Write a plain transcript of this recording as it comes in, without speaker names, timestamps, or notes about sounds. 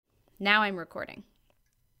Now I'm recording.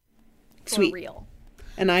 For Sweet. real.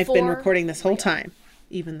 And I've been recording this whole time,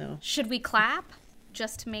 even though... Should we clap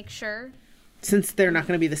just to make sure? Since they're not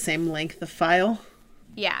going to be the same length of file?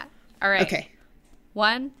 Yeah. All right. Okay.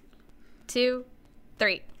 1, 2,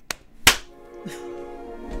 3.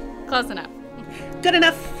 Close enough. Good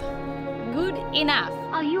enough. Good enough.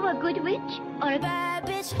 Are you a good witch or a bad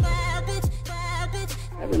bitch? Bad bitch, bad bitch.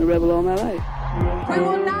 I've been a rebel all my life. We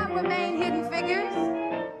will not remain hidden figures.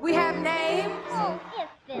 We have names. Oh, if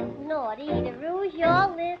it's naughty to rouge your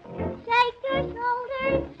lips, shake your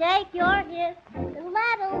shoulders, shake your hips, and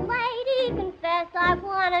let a lady confess I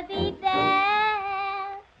wanna be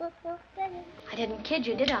bad. I didn't kid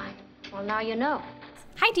you, did I? Well, now you know.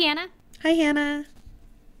 Hi, Deanna. Hi, Hannah.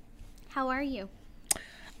 How are you?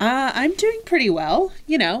 I'm doing pretty well.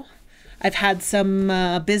 You know, I've had some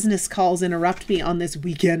business calls interrupt me on this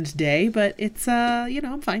weekend day, but it's,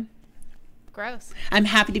 I'm fine. Gross. I'm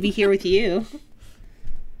happy to be here with you.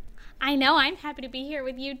 I know. I'm happy to be here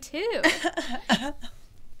with you, too.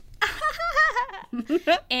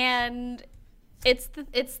 And it's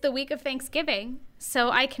the week of Thanksgiving, so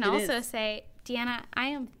I can also say, Deanna, I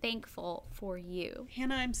am thankful for you.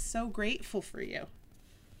 Hannah, I'm so grateful for you.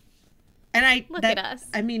 And Look at us.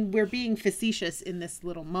 I mean, we're being facetious in this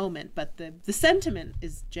little moment, but the sentiment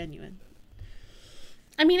is genuine.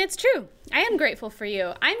 I mean, it's true. I am grateful for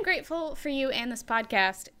you. I'm grateful for you and this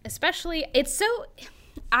podcast, especially.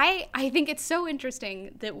 I think it's so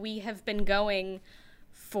interesting that we have been going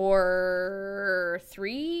for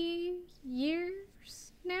 3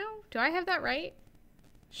 years now. Do I have that right?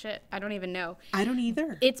 Shit, I don't even know. I don't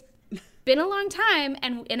either. It's been a long time,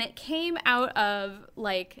 and it came out of,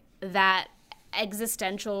 like, that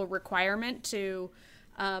existential requirement to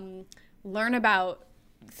learn about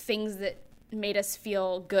things that made us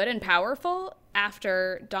feel good and powerful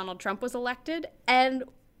after Donald Trump was elected. And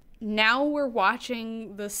now we're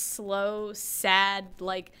watching the slow, sad,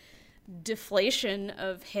 like, deflation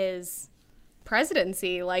of his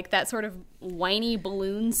presidency, like that sort of whiny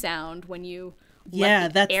balloon sound when you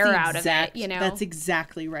let the air out of it, you know? That's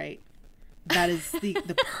exactly right. That is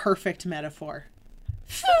the perfect metaphor.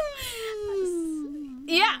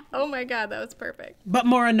 Yeah. Oh my God, that was perfect. But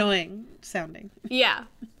more annoying sounding. Yeah.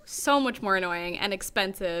 So much more annoying and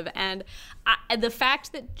expensive. And the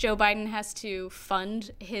fact that Joe Biden has to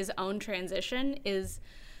fund his own transition is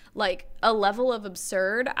like a level of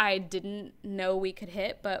absurd I didn't know we could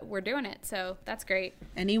hit, but we're doing it. So that's great.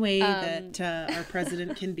 Any way that our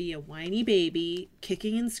president can be a whiny baby,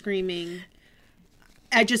 kicking and screaming.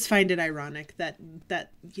 I just find it ironic that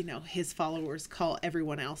his followers call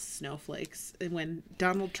everyone else snowflakes, and when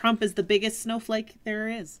Donald Trump is the biggest snowflake there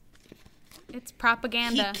is. It's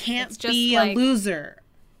propaganda. He can't it's just be a loser.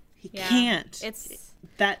 He can't.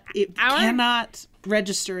 It cannot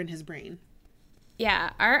register in his brain.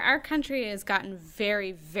 Yeah, our country has gotten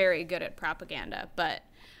very, very good at propaganda, but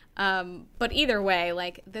either way,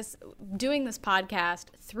 like doing this podcast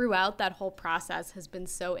throughout that whole process has been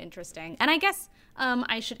so interesting. And I guess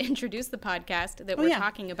I should introduce the podcast that we're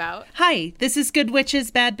talking about. Hi, this is Good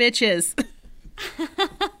Witches, Bad Bitches.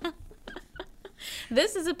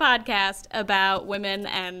 This is a podcast about women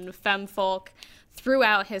and femfolk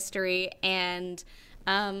throughout history. And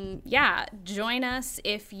join us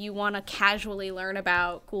if you want to casually learn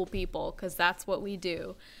about cool people, because that's what we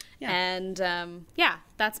do. Yeah. And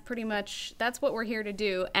that's what we're here to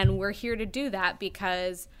do. And we're here to do that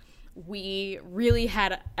because we really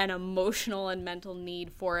had an emotional and mental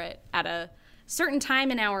need for it at a certain time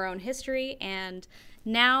in our own history. And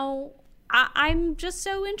now I'm just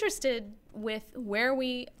so interested with where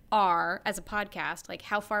we are as a podcast, like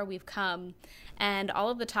how far we've come and all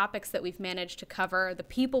of the topics that we've managed to cover, the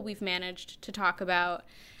people we've managed to talk about,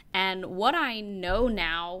 and what I know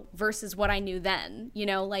now versus what I knew then. You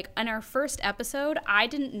know, like in our first episode, I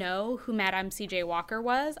didn't know who Madame C.J. Walker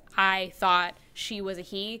was. I thought she was a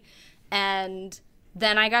he. And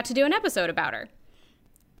then I got to do an episode about her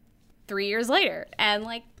 3 years later. And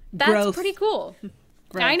like, that's pretty cool.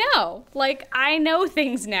 Growth. I know. Like, I know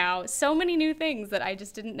things now. So many new things that I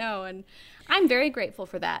just didn't know. And I'm very grateful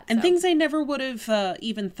for that. And things I never would have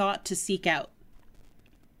even thought to seek out.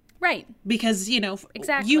 Right. Because,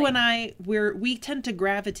 exactly. You and I, we tend to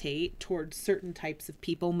gravitate towards certain types of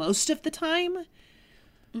people most of the time.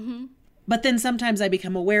 Mm-hmm. But then sometimes I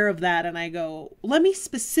become aware of that and I go, let me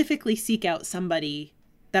specifically seek out somebody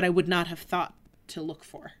that I would not have thought to look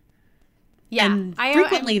for. Yeah. And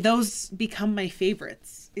frequently those become my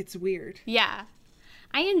favorites. It's weird. Yeah.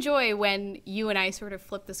 I enjoy when you and I sort of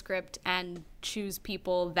flip the script and choose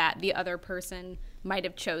people that the other person might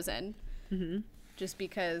have chosen. Mm-hmm. Just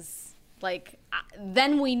because Like,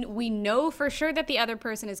 then we know for sure that the other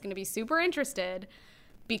person is going to be super interested,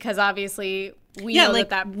 because obviously we know like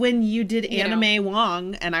that when you did Anime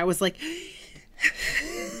Wong, and I was like,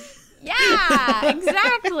 yeah,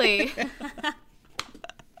 exactly.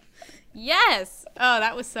 Yes. Oh,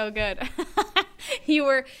 that was so good. You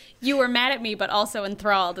were mad at me, but also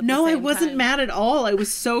enthralled at the no, I same wasn't time. mad at all. I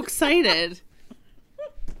was so excited.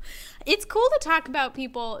 It's cool to talk about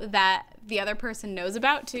people that the other person knows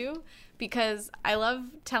about too, because I love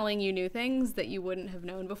telling you new things that you wouldn't have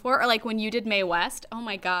known before. Or like when you did Mae West, oh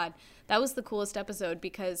my God, that was the coolest episode,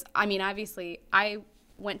 because I mean, obviously I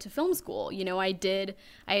went to film school. You know, I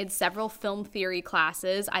had several film theory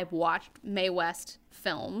classes. I've watched Mae West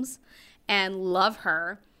films and love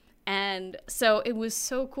her. And so it was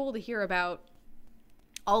so cool to hear about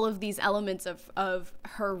all of these elements of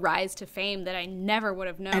her rise to fame that I never would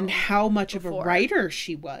have known. And how much of a before. writer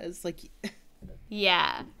she was. Like,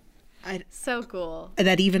 Yeah. I, So cool.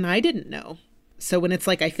 that even I didn't know. So when it's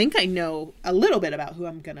like, I think I know a little bit about who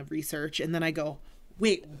I'm going to research, and then I go,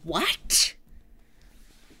 wait, what?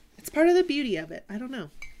 It's part of the beauty of it. I don't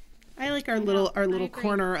know. I like our little agree.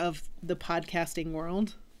 corner of the podcasting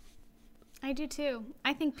world. I do too.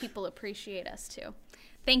 I think people appreciate us too.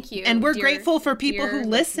 Thank you. And we're dear- grateful for people dear who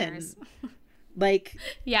listen. listeners. Like,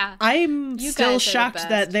 Yeah. I'm You still guys are the shocked best.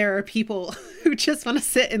 that there are people who just want to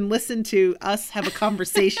sit and listen to us have a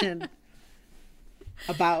conversation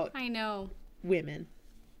about I know. women.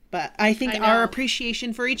 But I think I know. our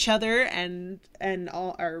appreciation for each other and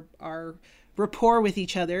all our rapport with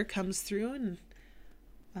each other comes through, and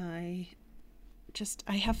I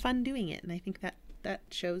have fun doing it, and I think that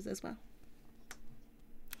shows as well.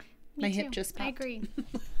 Me My too. hip just I popped. agree.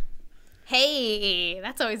 Hey,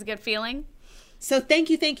 that's always a good feeling. So thank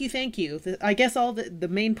you. I guess the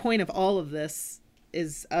main point of all of this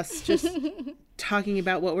is us just talking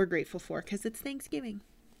about what we're grateful for, because it's Thanksgiving.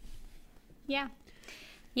 Yeah.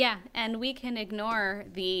 Yeah, and we can ignore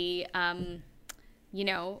the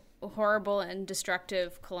horrible and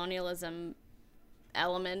destructive colonialism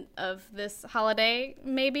element of this holiday,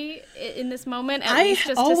 maybe in this moment, at least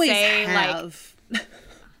just always to say have.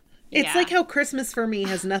 It's Yeah. like how Christmas for me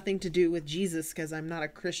has nothing to do with Jesus, because I'm not a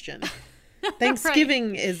Christian.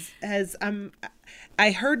 Thanksgiving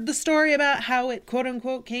I heard the story about how it quote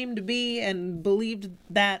unquote came to be and believed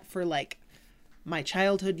that for like my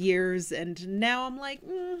childhood years, and now I'm like,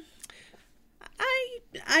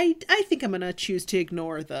 I think I'm gonna choose to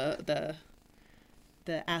ignore the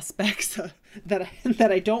aspects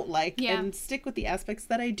that I don't like, Yeah. and stick with the aspects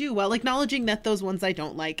that I do, while acknowledging that those ones I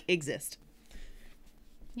don't like exist.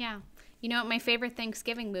 Yeah. You know what my favorite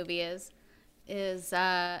Thanksgiving movie is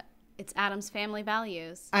it's Addams Family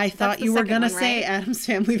Values. I That's thought the you were second gonna one, say right? Addams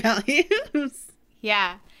Family Values.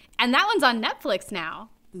 Yeah. And that one's on Netflix now.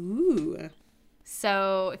 Ooh.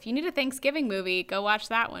 So if you need a Thanksgiving movie, go watch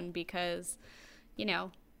that one, because,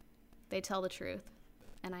 they tell the truth,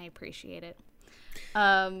 and I appreciate it.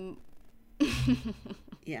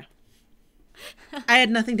 Yeah. I had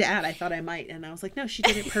nothing to add. I thought I might, and I was like, no, she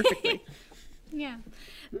did it perfectly. Yeah.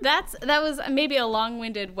 That was maybe a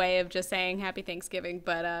long-winded way of just saying Happy Thanksgiving,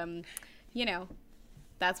 but,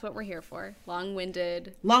 that's what we're here for.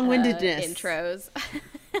 Long-windedness. Intros.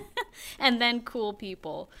 And then cool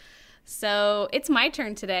people. So it's my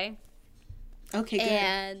turn today. Okay, good.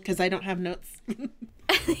 And- Because I don't have notes.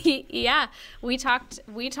 Yeah. We talked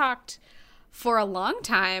for a long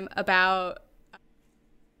time about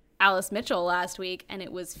Alice Mitchell last week, and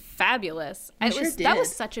it was fabulous. We sure That was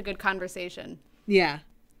did. such a good conversation. Yeah.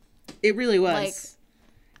 It really was.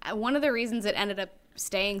 One of the reasons it ended up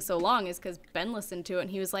staying so long is because Ben listened to it and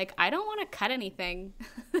he was like, I don't want to cut anything.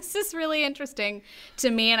 This is really interesting to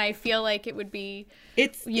me, and I feel like it would be,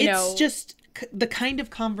 It's know- just the kind of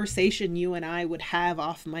conversation you and I would have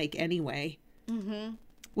off mic anyway. Mm-hmm.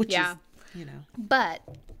 Which Yeah. is, But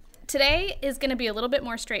today is going to be a little bit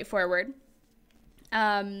more straightforward.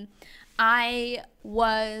 I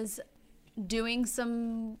was doing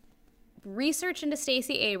some research into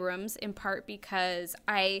Stacey Abrams, in part because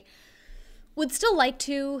I would still like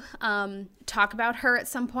to talk about her at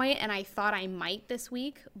some point, and I thought I might this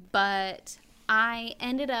week, but I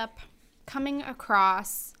ended up coming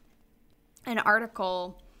across an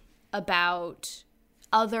article about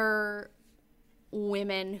other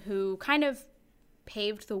women who kind of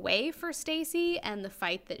paved the way for Stacey and the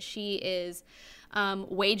fight that she is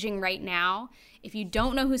waging right now. If you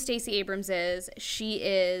don't know who Stacey Abrams is, she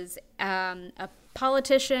is a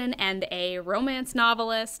politician and a romance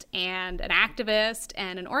novelist and an activist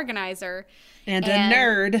and an organizer. and a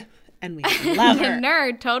nerd. And we love A her.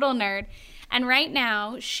 nerd, total nerd. And right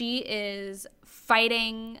now she is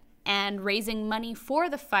fighting and raising money for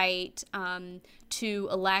the fight to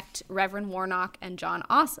elect Reverend Warnock and John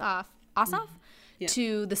Ossoff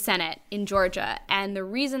to the Senate in Georgia. And the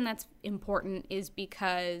reason that's important is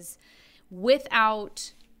because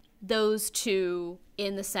without those two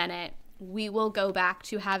in the Senate, we will go back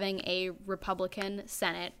to having a Republican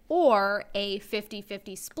Senate or a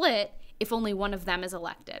 50-50 split if only one of them is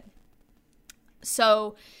elected.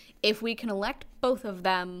 So if we can elect both of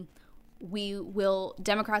them,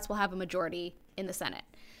 Democrats will have a majority in the Senate.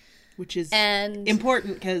 Which is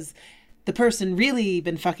important because the person really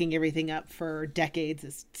been fucking everything up for decades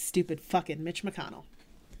is stupid fucking Mitch McConnell.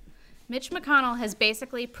 Mitch McConnell has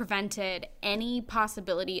basically prevented any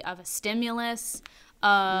possibility of a stimulus,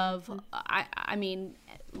 of, I mean,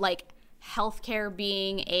 like healthcare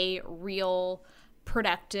being a real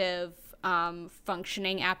productive,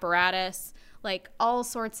 functioning apparatus, like all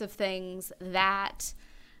sorts of things that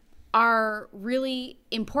are really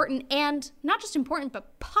important, and not just important,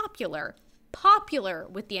 but popular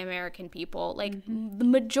with the American people. Like the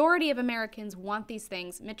majority of Americans want these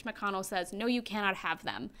things. Mitch McConnell says, no, you cannot have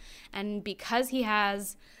them. And because he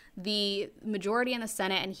has the majority in the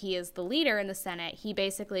Senate and he is the leader in the Senate, he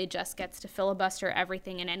basically just gets to filibuster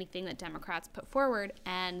everything and anything that Democrats put forward.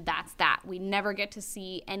 And that's that. We never get to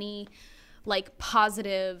see any like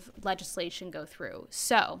positive legislation go through.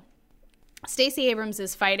 So Stacey Abrams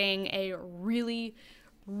is fighting a really,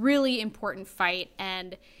 really important fight,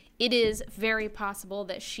 and it is very possible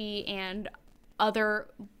that she and other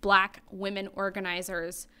Black women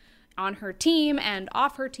organizers on her team and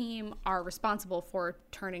off her team are responsible for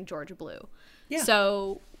turning Georgia blue. Yeah.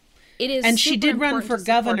 So it is, and she did run for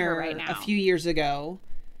governor right now, a few years ago,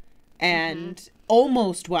 and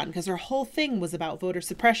almost won because her whole thing was about voter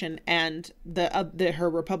suppression, and her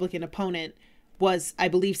Republican opponent was, I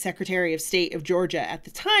believe, Secretary of State of Georgia at the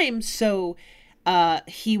time. So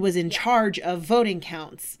he was in charge of voting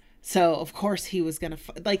counts. So, of course, he was going to...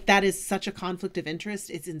 like, that is such a conflict of interest.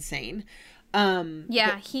 It's insane.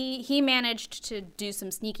 He managed to do some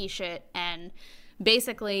sneaky shit and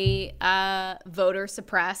basically voter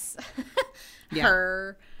suppress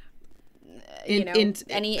her...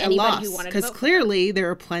 anybody who wanted to vote. Because clearly there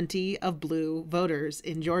are plenty of blue voters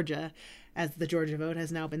in Georgia, as the Georgia vote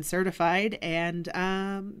has now been certified, and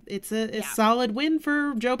it's a solid win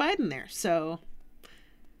for Joe Biden there. So,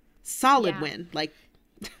 solid win, like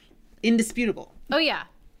indisputable. Oh yeah,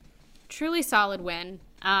 truly solid win.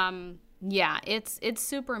 It's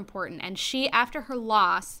super important. And she, after her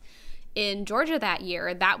loss in Georgia that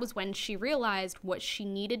year, that was when she realized what she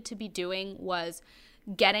needed to be doing was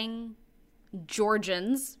getting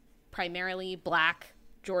Georgians, primarily Black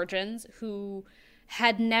Georgians, who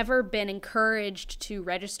had never been encouraged to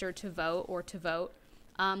register to vote or to vote,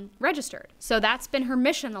 registered. So that's been her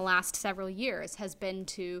mission the last several years, has been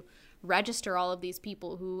to register all of these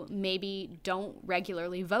people who maybe don't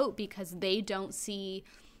regularly vote because they don't see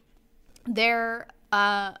their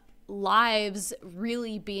lives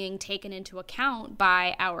really being taken into account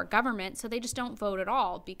by our government. So they just don't vote at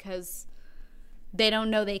all because they don't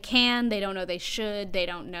know they can, they don't know they should, they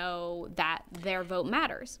don't know that their vote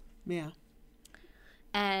matters. Yeah.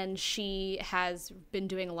 And she has been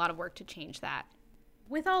doing a lot of work to change that.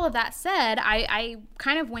 With all of that said, I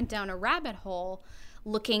kind of went down a rabbit hole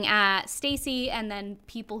looking at Stacey and then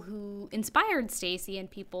people who inspired Stacey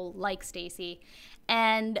and people like Stacey.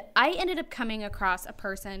 And I ended up coming across a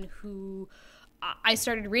person who I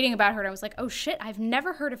started reading about her and I was like, oh shit, I've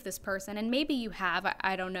never heard of this person. And maybe you have,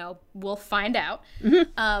 I don't know. We'll find out.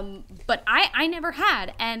 But I never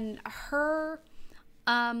had. And her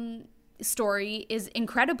story is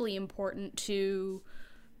incredibly important to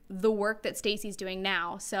the work that Stacey's doing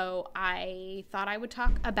now. So I thought I would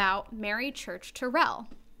talk about Mary Church Terrell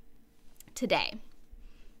today.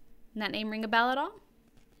 Does that name ring a bell at all?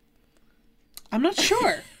 I'm not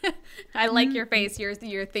sure. I like your face,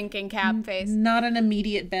 your thinking cap face. Not an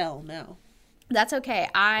immediate bell, no. That's okay.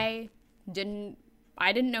 I didn't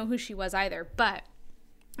know who she was either, but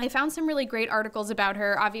I found some really great articles about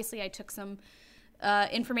her. Obviously, I took some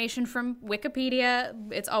information from Wikipedia.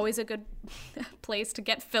 It's always a good place to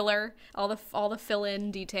get filler, all the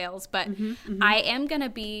fill-in details. But I am going to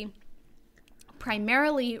be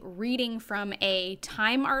primarily reading from a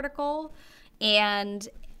Time article and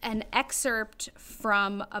an excerpt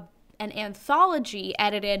from an anthology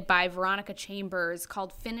edited by Veronica Chambers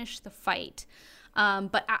called Finish the Fight.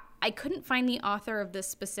 But I couldn't find the author of this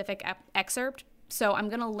specific excerpt, so I'm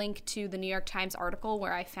going to link to the New York Times article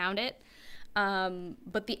where I found it.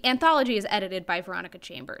 But the anthology is edited by Veronica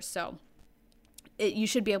Chambers, so you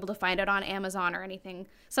should be able to find it on Amazon or anything,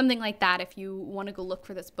 something like that. If you want to go look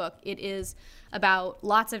for this book, it is about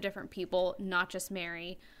lots of different people, not just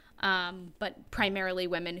Mary, but primarily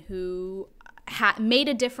women who made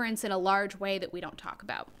a difference in a large way that we don't talk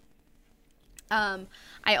about.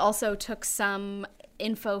 I also took some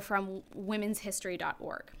info from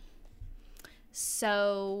womenshistory.org.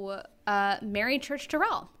 So, Mary Church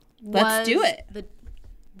Terrell. Let's do it.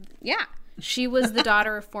 She was the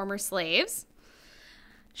daughter of former slaves.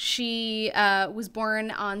 She was born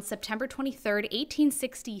on September 23rd,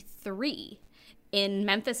 1863 in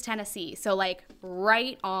Memphis, Tennessee. So, like,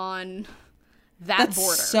 right on that border.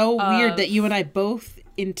 That's so weird that you and I both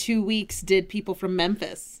in 2 weeks did people from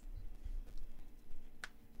Memphis.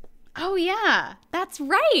 Oh, yeah, that's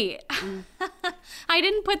right. I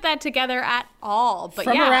didn't put that together at all. But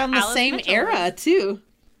from yeah, around the Alice same Mitchell era, too.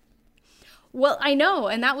 Well, I know,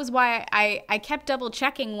 and that was why I kept double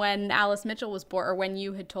checking when Alice Mitchell was born, or when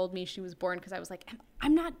you had told me she was born, because I was like,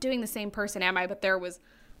 I'm not doing the same person, am I? But there was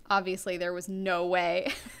no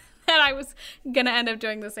way that I was gonna end up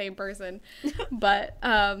doing the same person. But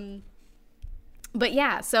yeah,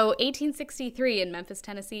 so 1863 in Memphis,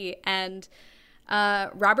 Tennessee, and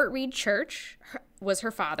Robert Reed Church was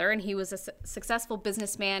her father, and he was a successful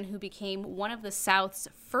businessman who became one of the South's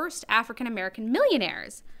first African-American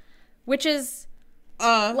millionaires. Which is,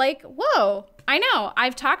 like, whoa, I know.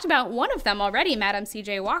 I've talked about one of them already, Madam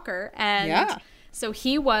C.J. Walker. And so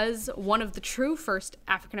he was one of the true first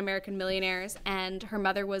African-American millionaires, and her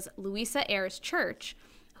mother was Louisa Ayres Church,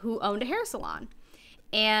 who owned a hair salon.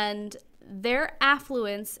 And their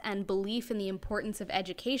affluence and belief in the importance of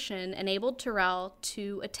education enabled Terrell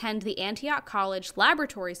to attend the Antioch College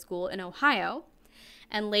Laboratory School in Ohio,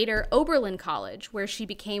 and later Oberlin College, where she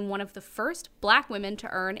became one of the first Black women to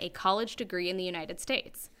earn a college degree in the United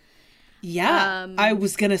States. Yeah, I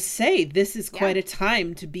was going to say, this is quite a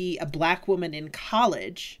time to be a Black woman in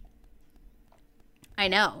college. I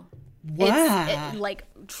know. Wow. It's like,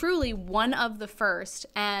 truly one of the first,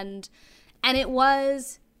 and it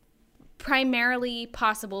was primarily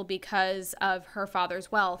possible because of her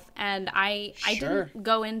father's wealth. And I didn't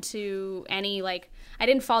go into any, like, I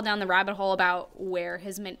didn't fall down the rabbit hole about where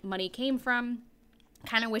his money came from.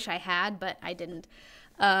 Kind of wish I had, but I didn't.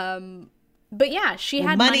 But yeah, she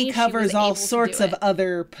had money. Money covers all sorts of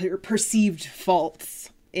other perceived faults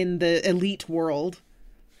in the elite world.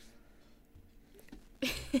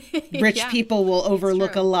 Rich people will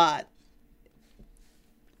overlook a lot.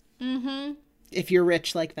 Mm-hmm. If you're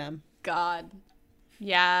rich like them. God.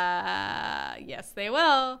 Yeah. Yes, they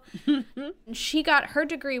will. She got her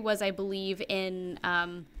degree was, I believe, in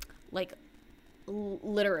like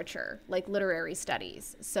literature, like literary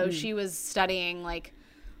studies. So she was studying like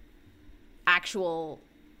actual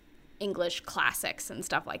English classics and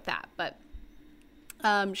stuff like that. But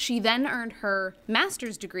she then earned her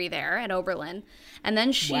master's degree there at Oberlin, and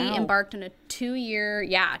then she embarked on a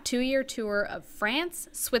two-year tour of France,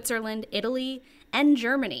 Switzerland, Italy, and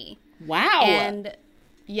Germany. Wow. And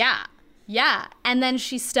yeah. And then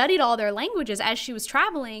she studied all their languages as she was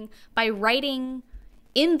traveling by writing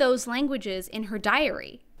in those languages in her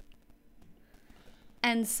diary.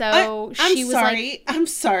 And so she was like... I'm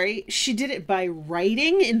sorry. She did it by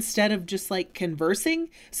writing instead of just like conversing.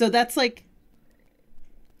 So that's like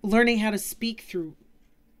learning how to speak through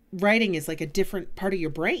writing is like a different part of your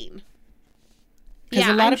brain. Because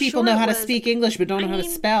a lot of people know how to speak English but don't know how to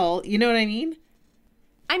spell. You know what I mean?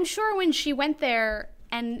 I'm sure when she went there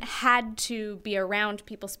and had to be around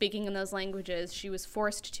people speaking in those languages, she was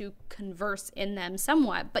forced to converse in them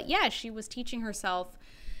somewhat. But yeah, she was teaching herself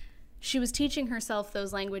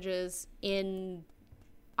those languages in,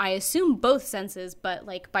 I assume, both senses, but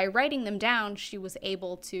like by writing them down, she was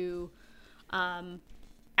able to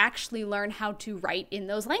actually learn how to write in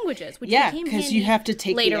those languages, which became because you have to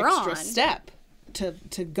take the extra step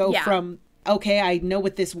to go from, okay, I know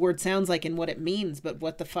what this word sounds like and what it means, but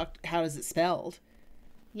what the fuck, how is it spelled?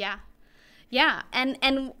 Yeah.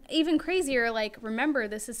 And even crazier, like, remember,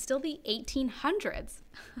 this is still the 1800s.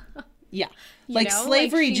 Yeah. Like,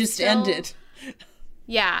 slavery like just ended.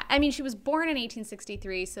 Yeah. I mean, she was born in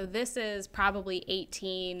 1863, so this is probably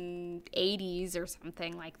 1880s or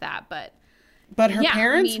something like that. But her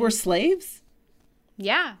parents were slaves?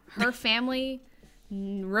 Yeah. Her family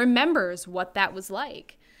remembers what that was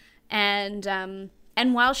like. And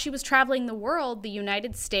while she was traveling the world, the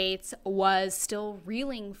United States was still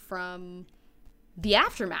reeling from the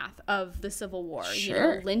aftermath of the Civil War. Sure.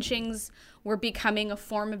 You know, lynchings were becoming a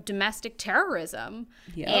form of domestic terrorism.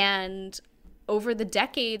 Yep. And over the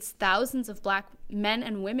decades, thousands of Black men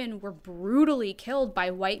and women were brutally killed by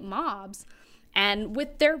white mobs. and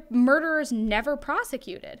with their murderers never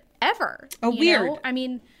prosecuted, ever. Oh, you weird. know? I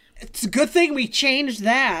mean, It's a good thing we changed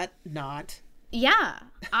that. Not. yeah.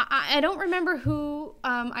 I don't remember who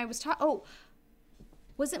I was talking. Oh,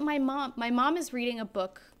 was it my mom? My mom is reading a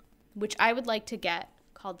book, which I would like to get,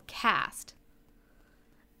 called Caste.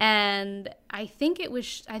 And I think it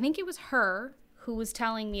was her who was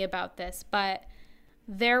telling me about this, but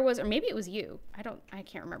there was, or maybe it was you. I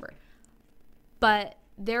can't remember. But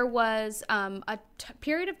there was a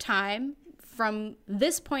period of time from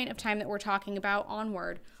this point of time that we're talking about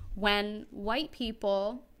onward when white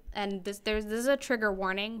people, and this is a trigger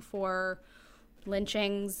warning for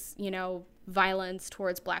lynchings, you know, violence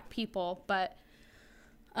towards black people, but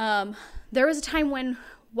there was a time when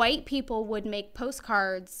white people would make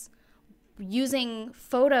postcards using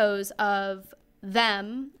photos of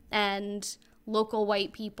them and local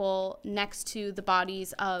white people next to the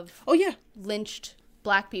bodies of Oh, yeah. lynched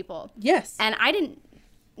black people. Yes. And I didn't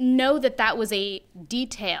know that that was a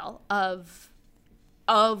detail of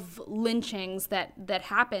lynchings that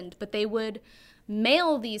happened, but they would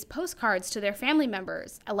mail these postcards to their family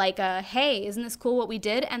members like, hey, isn't this cool what we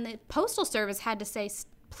did? And the Postal Service had to say,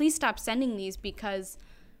 please stop sending these because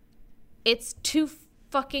it's too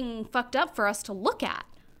fucking fucked up for us to look at.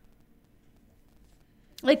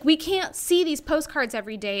 Like, we can't see these postcards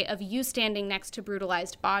every day of you standing next to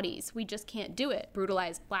brutalized bodies. We just can't do it.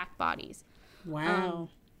 Brutalized black bodies. Wow.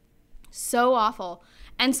 So awful.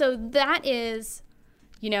 And so that is,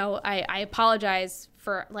 you know, I apologize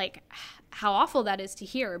for, like, how awful that is to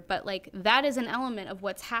hear, but, like, that is an element of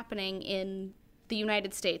what's happening in the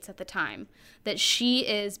United States at the time, that she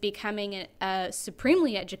is becoming a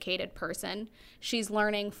supremely educated person. She's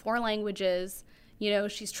learning 4 languages, you know,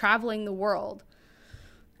 she's traveling the world.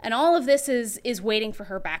 And all of this is waiting for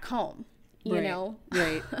her back home, you Right. know?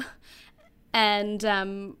 Right.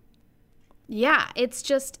 And, yeah, it's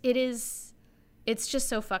just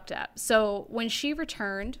so fucked up. So when she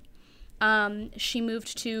returned, she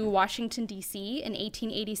moved to Washington, D.C. in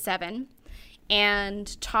 1887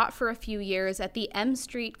 and taught for a few years at the M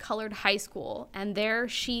Street Colored High School. And there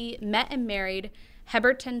she met and married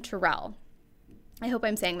Heberton Terrell. I hope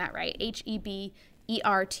I'm saying that right. Heberton.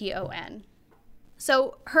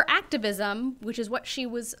 So her activism, which is what she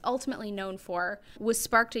was ultimately known for, was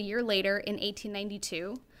sparked a year later in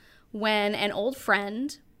 1892 when an old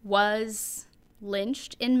friend was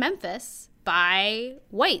lynched in Memphis by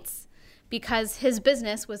whites because his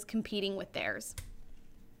business was competing with theirs.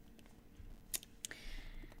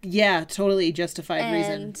 Yeah, totally justified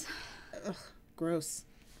reason. And Ugh, gross.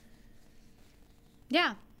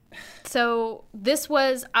 yeah. So this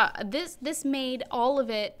was this made all of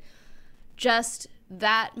it just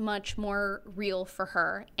that much more real for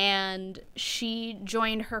her, and she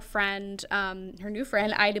joined her friend, her new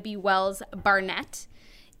friend Ida B. Wells Barnett,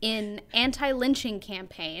 in anti-lynching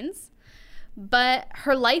campaigns. But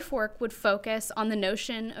her life work would focus on the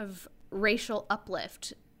notion of racial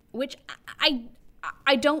uplift, which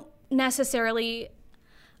I don't necessarily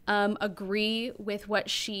agree with what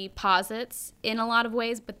she posits in a lot of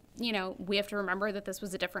ways, but, you know, we have to remember that this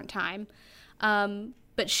was a different time.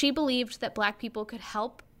 But she believed that black people could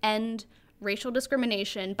help end racial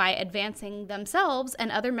discrimination by advancing themselves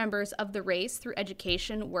and other members of the race through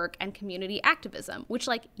education, work, and community activism, which,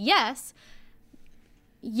 like, yes,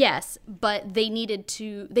 but they need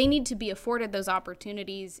to be afforded those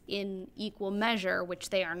opportunities in equal measure, which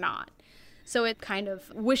they are not. So it's kind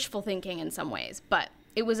of wishful thinking in some ways, but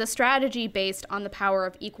it was a strategy based on the power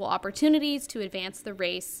of equal opportunities to advance the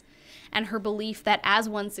race, and her belief that as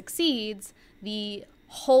one succeeds, the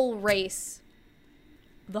whole race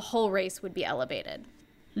would be elevated.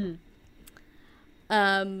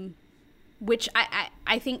 Which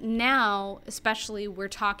I think now, especially, we're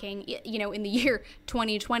talking, you know, in the year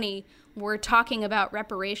 2020, we're talking about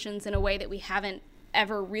reparations in a way that we haven't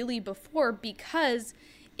ever really before, because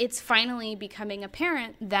it's finally becoming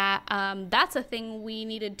apparent that that's a thing we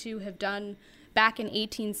needed to have done back in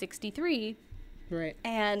 1863. Right.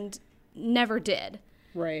 And never did.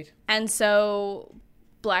 Right. And so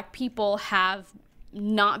black people have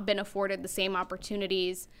not been afforded the same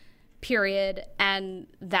opportunities, period, and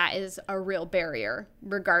that is a real barrier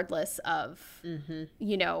regardless of,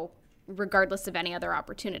 you know, regardless of any other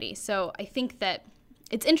opportunity. So I think that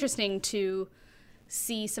it's interesting to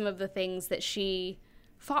see some of the things that she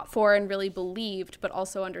fought for and really believed, but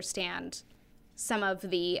also understand some of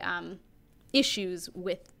the issues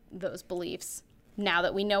with those beliefs now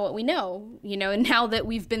that we know what we know, you know, and now that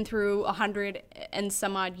we've been through 100 and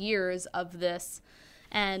some odd years of this,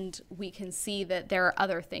 and we can see that there are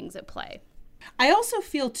other things at play. I also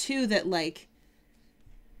feel too that, like,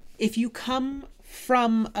 if you come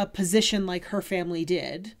from a position like her family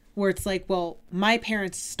did, where it's like, well, my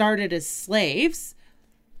parents started as slaves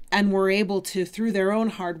and were able to, through their own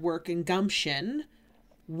hard work and gumption,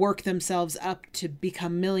 work themselves up to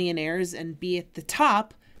become millionaires and be at the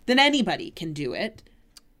top, then anybody can do it.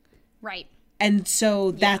 Right. And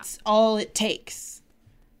so that's all it takes.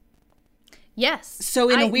 Yes. So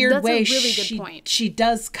in a weird that's way, a really good point. she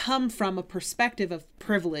does come from a perspective of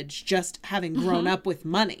privilege, just having grown up with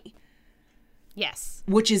money. Yes.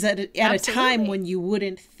 Which is at a time Absolutely. when you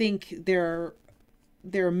wouldn't think there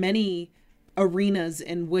are many arenas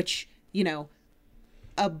in which, you know,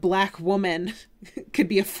 a black woman could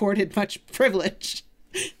be afforded much privilege.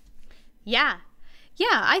 Yeah.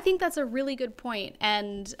 Yeah, I think that's a really good point.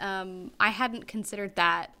 And I hadn't considered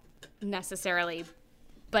that necessarily,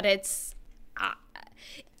 but it's,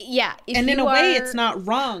 yeah. And in a way, it's not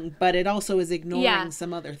wrong, but it also is ignoring Yeah.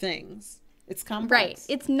 some other things. It's complex.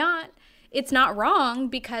 Right. It's not wrong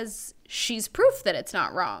because she's proof that it's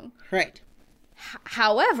not wrong. Right.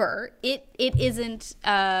 However, it isn't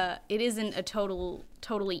a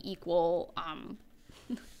totally equal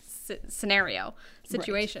scenario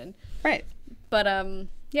situation. Right. But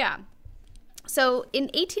yeah. So in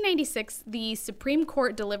 1896, the Supreme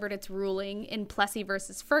Court delivered its ruling in Plessy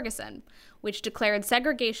versus Ferguson, which declared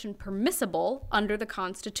segregation permissible under the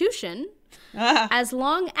Constitution as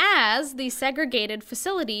long as the segregated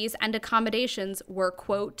facilities and accommodations were,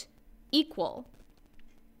 quote, equal.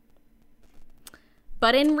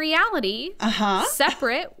 But in reality,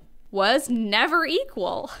 separate was never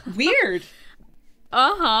equal. Weird.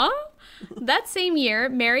 That same year,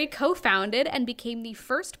 Mary co-founded and became the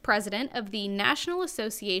first president of the National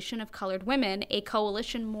Association of Colored Women, a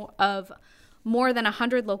coalition of more than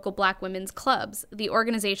 100 local black women's clubs. The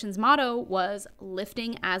organization's motto was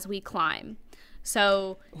 "Lifting as we climb."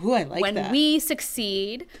 So Ooh, I like when that. we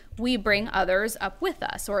succeed, we bring others up with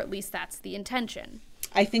us, or at least that's the intention.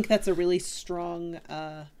 I think that's a really strong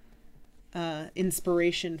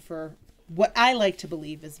inspiration for what I like to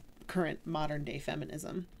believe is current modern day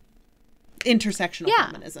feminism. Intersectional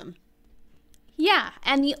feminism. Yeah,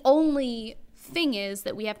 and the only thing is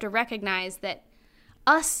that we have to recognize that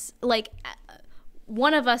us, like,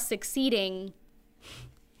 one of us succeeding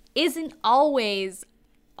isn't always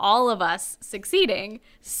all of us succeeding.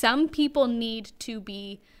 Some people need to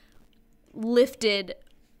be lifted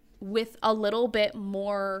with a little bit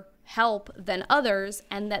more help than others,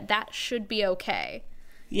 and that should be okay.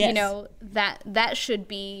 Yes. You know, that should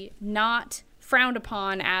be not frowned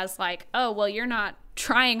upon as like, oh, well, you're not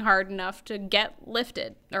trying hard enough to get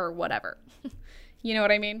lifted or whatever. You know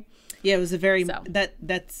what I mean? Yeah, it was a very So.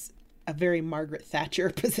 that's a very Margaret Thatcher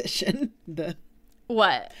position.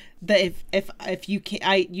 What? If you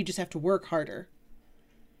can't, you just have to work harder.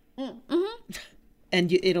 And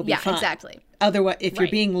it'll be fine. Yeah, exactly. Otherwise, if you're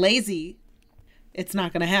Right. being lazy, it's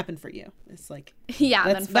not going to happen for you. It's like, Yeah,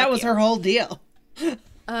 then fuck that was you. her whole deal.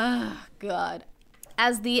 God.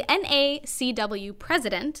 As the NACW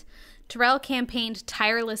president, Terrell campaigned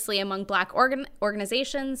tirelessly among black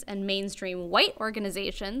organizations and mainstream white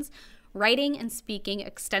organizations, writing and speaking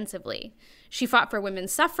extensively. She fought for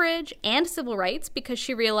women's suffrage and civil rights because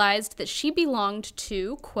she realized that she belonged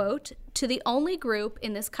to, quote, to the only group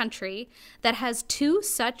in this country that has two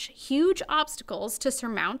such huge obstacles to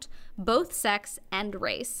surmount, both sex and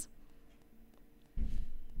race.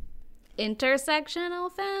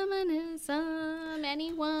 Intersectional feminism,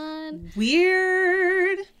 anyone?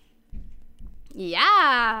 Weird.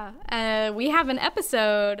 Yeah. We have an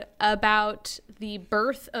episode about the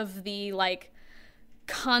birth of the, like,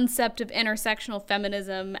 concept of intersectional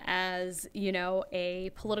feminism as, you know,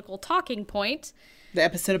 a political talking point. The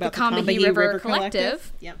episode about the Combahee Combahee River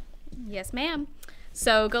Collective. Yeah. Yes, ma'am.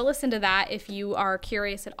 So go listen to that if you are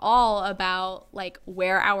curious at all about, like,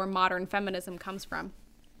 where our modern feminism comes from.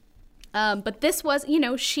 But this was, you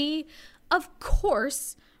know, she, of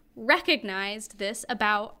course, recognized this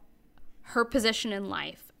about her position in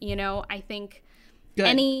life. You know, I think Good.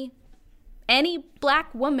 any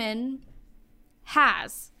black woman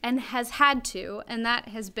has and has had to, and that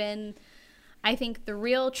has been, I think, the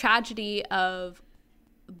real tragedy of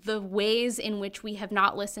the ways in which we have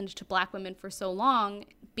not listened to black women for so long,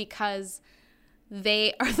 because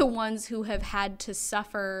they are the ones who have had to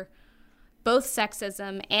suffer both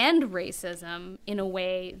sexism and racism in a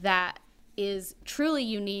way that is truly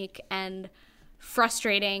unique and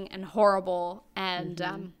frustrating and horrible.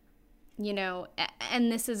 And, you know,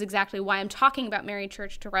 and this is exactly why I'm talking about Mary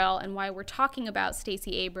Church Terrell and why we're talking about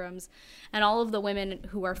Stacey Abrams and all of the women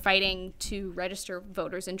who are fighting to register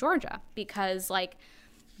voters in Georgia, because, like,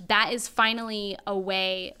 that is finally a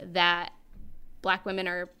way that black women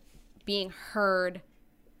are being heard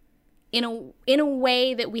in a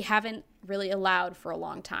way that we haven't really allowed for a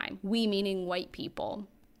long time. We meaning white people.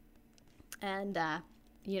 And,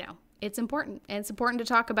 it's important. And it's important to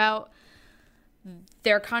talk about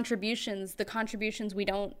their contributions, the contributions we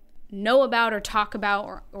don't know about or talk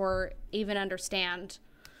about or even understand.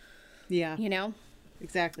 Yeah.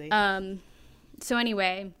 Exactly. So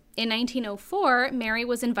anyway, in 1904, Mary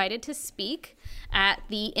was invited to speak at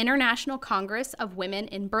the International Congress of Women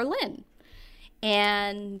in Berlin.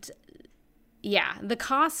 And yeah, the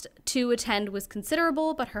cost to attend was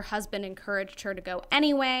considerable, but her husband encouraged her to go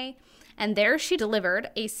anyway. And there she delivered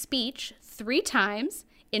a speech 3 times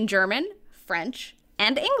in German, French,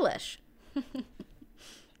 and English. So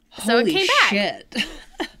Holy it came back. shit.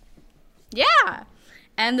 Yeah.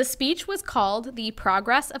 And the speech was called The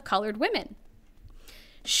Progress of Colored Women.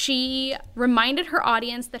 She reminded her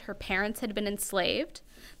audience that her parents had been enslaved,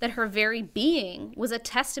 that her very being was a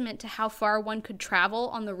testament to how far one could travel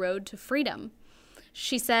on the road to freedom.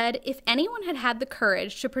 She said, if anyone had had the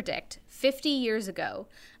courage to predict 50 years ago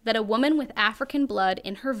that a woman with African blood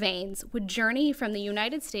in her veins would journey from the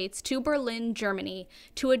United States to Berlin, Germany,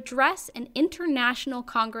 to address an international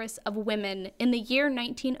Congress of Women in the year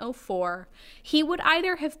 1904, he would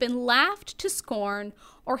either have been laughed to scorn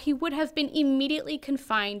or he would have been immediately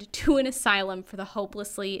confined to an asylum for the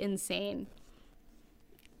hopelessly insane.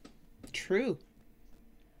 True.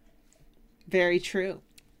 Very true.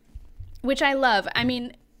 Which I love. I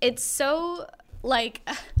mean, it's so, like,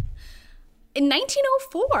 in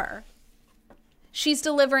 1904, she's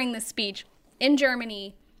delivering this speech in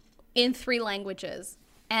Germany in 3 languages.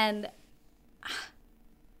 And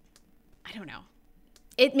I don't know.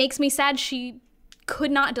 It makes me sad she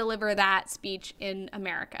could not deliver that speech in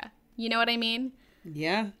America. You know what I mean?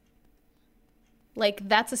 Yeah. Like,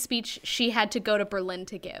 that's a speech she had to go to Berlin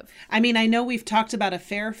to give. I mean, I know we've talked about a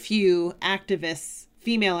fair few activists,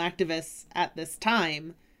 female activists at this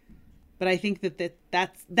time, but I think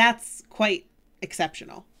that's quite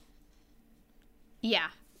exceptional. Yeah,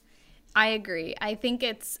 I agree. I think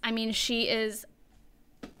she is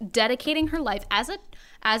dedicating her life as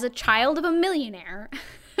a child of a millionaire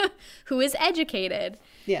who is educated.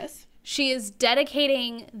 Yes. She is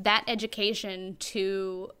dedicating that education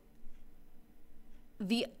to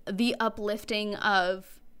the uplifting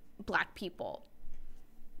of Black people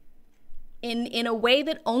in a way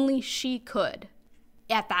that only she could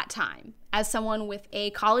at that time, as someone with a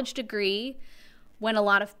college degree, when a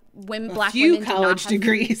lot of Black women did not have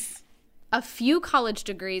degrees. A few college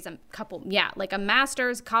degrees, a couple, like a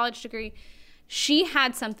master's, college degree. She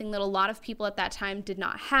had something that a lot of people at that time did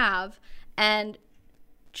not have, and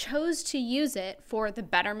chose to use it for the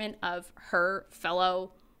betterment of her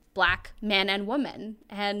fellow Black men and women.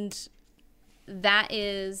 And that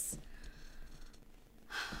is,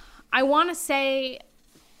 I want to say,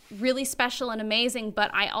 really special and amazing,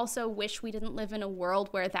 but I also wish we didn't live in a world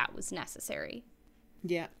where that was necessary.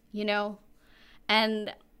 Yeah. You know?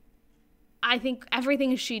 And I think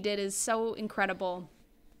everything she did is so incredible.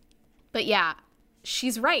 But yeah,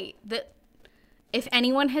 she's right that if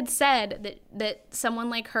anyone had said that someone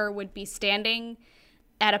like her would be standing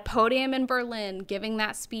at a podium in Berlin giving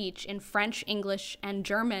that speech in French, English, and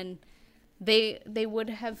German, they would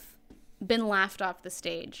have been laughed off the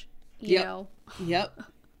stage. You know? Yep.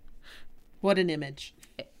 What an image.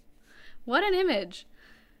 What an image.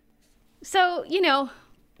 So,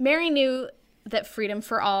 Mary knew that freedom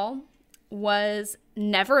for all was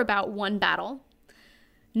never about one battle.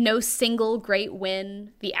 No single great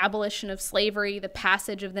win, the abolition of slavery, the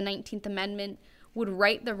passage of the 19th Amendment, would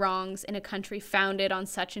right the wrongs in a country founded on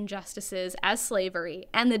such injustices as slavery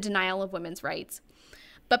and the denial of women's rights.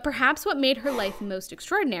 But perhaps what made her life most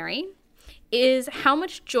extraordinary is how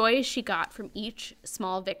much joy she got from each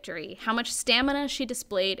small victory, how much stamina she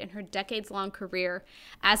displayed in her decades-long career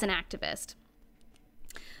as an activist.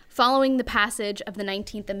 Following the passage of the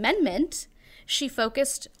 19th Amendment, she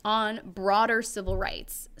focused on broader civil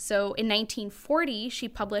rights. So in 1940, she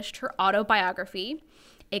published her autobiography,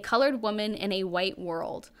 A Colored Woman in a White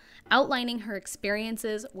World, outlining her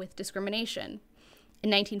experiences with discrimination. In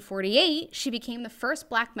 1948, she became the first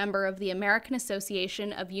Black member of the American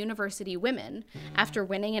Association of University Women after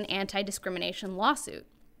winning an anti-discrimination lawsuit.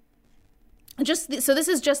 So this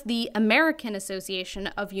is just the American Association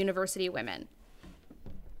of University Women.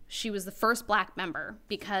 She was the first Black member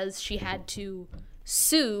because she had to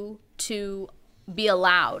sue to be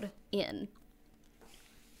allowed in.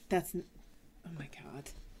 Oh my God.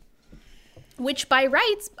 Which by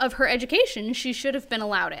rights of her education, she should have been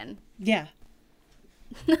allowed in. Yeah.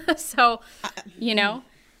 So,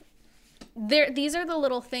 these are the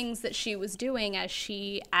little things that she was doing as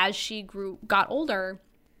she got older.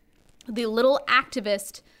 The little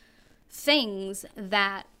activist things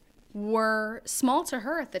that were small to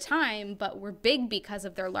her at the time, but were big because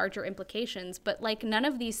of their larger implications. But like none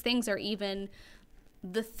of these things are even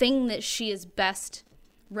the thing that she is best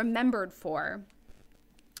remembered for.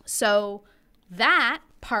 So that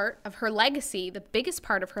part of her legacy, the biggest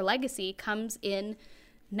part of her legacy, comes in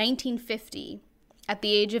 1950 at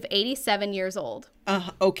the age of 87 years old.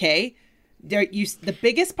 Okay. The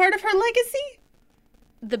biggest part of her legacy?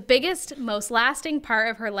 The biggest, most lasting part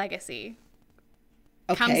of her legacy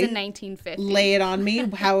comes in 1950. Lay it on me.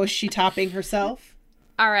 How is she topping herself?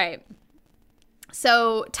 All right.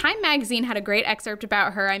 So Time magazine had a great excerpt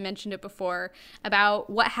about her. I mentioned it before, about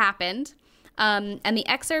what happened. And the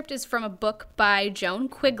excerpt is from a book by Joan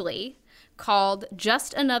Quigley called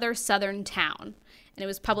Just Another Southern Town. And it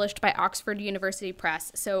was published by Oxford University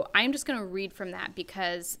Press. So I'm just going to read from that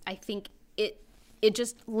because I think it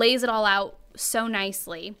just lays it all out so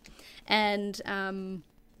nicely. And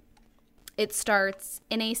it starts,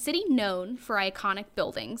 in a city known for iconic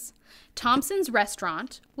buildings, Thompson's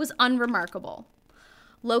restaurant was unremarkable.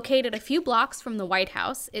 Located a few blocks from the White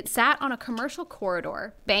House, it sat on a commercial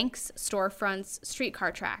corridor, banks, storefronts,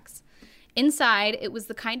 streetcar tracks. Inside, it was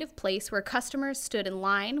the kind of place where customers stood in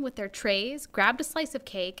line with their trays, grabbed a slice of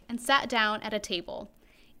cake, and sat down at a table,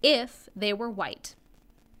 if they were white.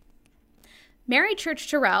 Mary Church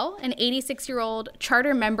Terrell, an 86-year-old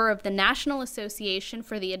charter member of the National Association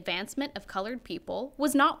for the Advancement of Colored People,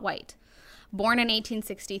 was not white. Born in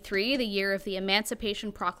 1863, the year of the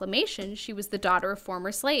Emancipation Proclamation, she was the daughter of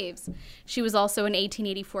former slaves. She was also an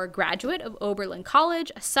 1884 graduate of Oberlin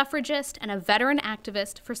College, a suffragist, and a veteran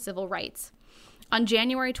activist for civil rights. On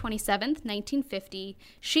January 27, 1950,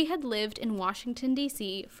 she had lived in Washington,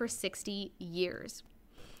 D.C. for 60 years.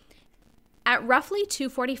 At roughly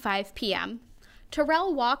 2:45 p.m.,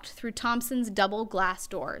 Terrell walked through Thompson's double glass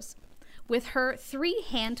doors. With her 3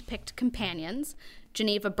 hand-picked companions,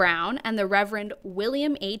 Geneva Brown and the Reverend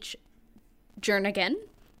William H. Jernigan,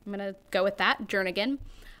 I'm going to go with that, Jernigan,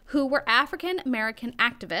 who were African-American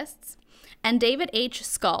activists, and David H.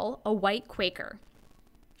 Scull, a white Quaker.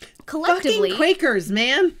 Collectively, fucking Quakers,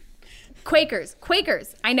 man. Quakers.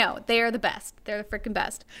 I know. They are the best. They're the freaking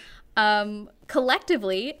best.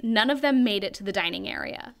 Collectively, none of them made it to the dining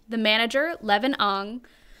area. The manager, Levin Ong,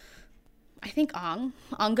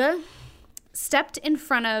 Onga, stepped in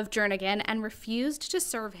front of Jernigan and refused to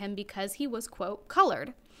serve him because he was, quote,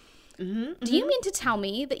 colored. Mm-hmm. Do you mean to tell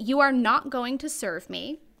me that you are not going to serve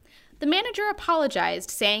me? The manager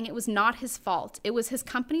apologized, saying it was not his fault. It was his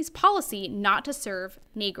company's policy not to serve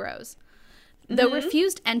Negroes. Mm-hmm. Though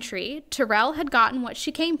refused entry, Terrell had gotten what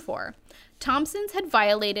she came for. Thompson's had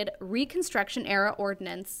violated a Reconstruction-era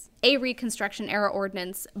ordinance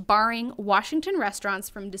barring Washington restaurants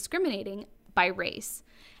from discriminating by race.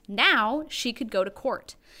 Now she could go to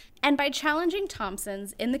court, and by challenging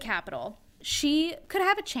Thompson's in the Capitol, she could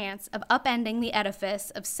have a chance of upending the edifice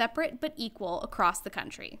of separate but equal across the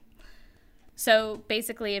country. So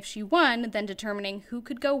basically, if she won, then determining who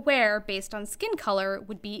could go where based on skin color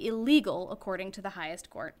would be illegal according to the highest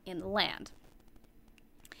court in the land.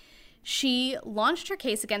 She launched her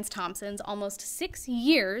case against Thompson's almost 6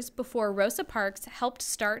 years before Rosa Parks helped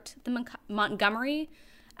start the Montgomery,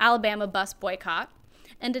 Alabama bus boycott,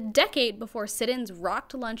 and a decade before sit-ins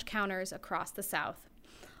rocked lunch counters across the South.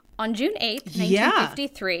 On June 8th,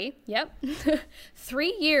 1953,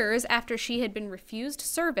 3 years after she had been refused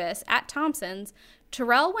service at Thompson's,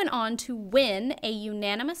 Terrell went on to win a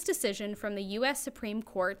unanimous decision from the U.S. Supreme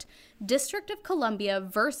Court, District of Columbia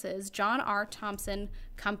versus John R. Thompson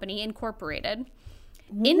Company, Incorporated.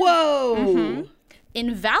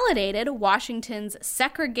 Invalidated Washington's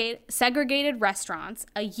segregated restaurants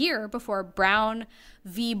a year before Brown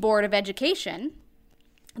v. Board of Education,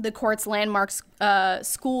 the court's landmark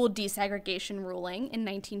school desegregation ruling in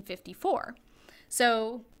 1954.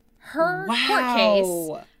 So her court case,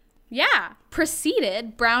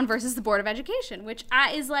 preceded Brown versus the Board of Education, which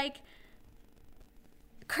is like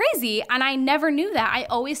crazy. And I never knew that. I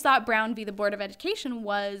always thought Brown v. the Board of Education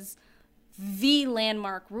was the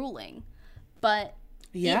landmark ruling. But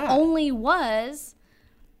it only was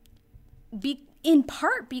in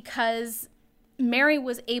part because Mary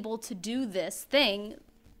was able to do this thing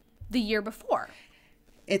the year before.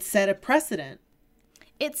 It set a precedent.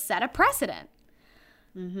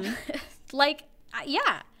 Mm-hmm.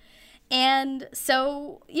 And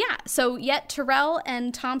so yet Terrell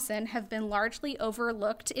and Thompson have been largely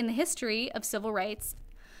overlooked in the history of civil rights,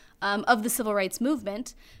 of the civil rights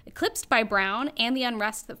movement, eclipsed by Brown and the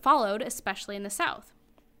unrest that followed, especially in the South.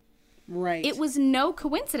 Right. It was no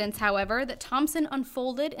coincidence, however, that Thompson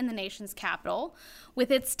unfolded in the nation's capital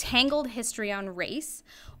with its tangled history on race,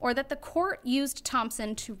 or that the court used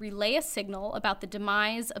Thompson to relay a signal about the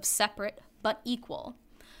demise of separate but equal.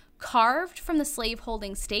 Carved from the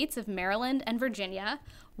slave-holding states of Maryland and Virginia,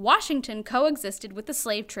 Washington coexisted with the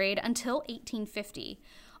slave trade until 1850.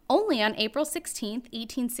 Only on April 16,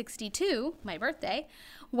 1862, my birthday,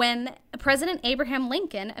 when President Abraham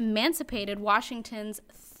Lincoln emancipated Washington's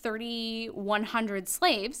 3,100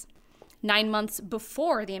 slaves, 9 months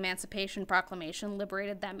before the Emancipation Proclamation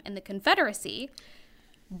liberated them in the Confederacy,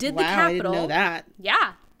 did the Capitol... I didn't know that.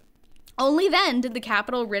 Yeah. Only then did the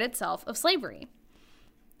Capitol rid itself of slavery.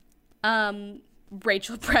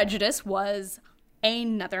 Racial prejudice was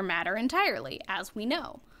another matter entirely, as we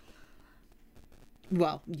know.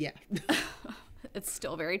 Well, yeah. It's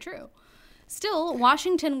still very true. Still,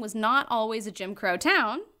 Washington was not always a Jim Crow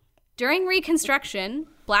town. During Reconstruction,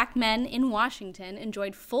 black men in Washington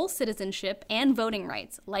enjoyed full citizenship and voting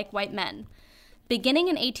rights, like white men. Beginning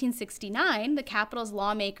in 1869, the Capitol's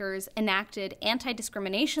lawmakers enacted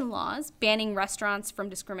anti-discrimination laws banning restaurants from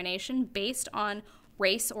discrimination based on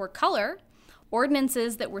race or color,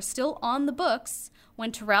 ordinances that were still on the books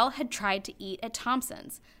when Terrell had tried to eat at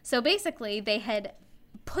Thompson's. So basically, they had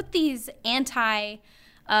put these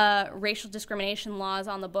anti-racial discrimination laws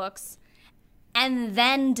on the books and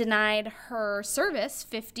then denied her service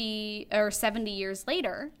 50 or 70 years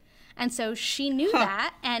later. And so she knew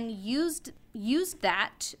that and used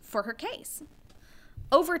that for her case.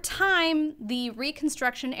 Over time, the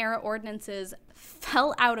Reconstruction era ordinances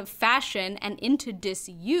fell out of fashion and into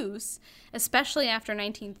disuse, especially after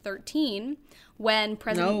 1913, when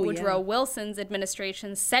President Woodrow Wilson's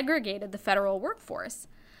administration segregated the federal workforce.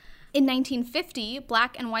 In 1950,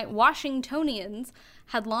 black and white Washingtonians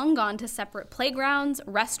had long gone to separate playgrounds,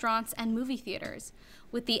 restaurants, and movie theaters.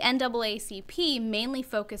 With the NAACP mainly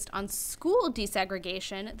focused on school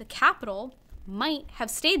desegregation, the Capitol might have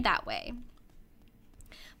stayed that way.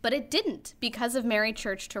 But it didn't because of Mary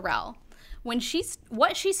Church Terrell. What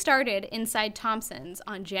she started inside Thompson's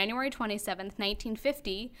on January 27,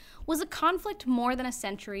 1950, was a conflict more than a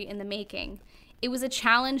century in the making. It was a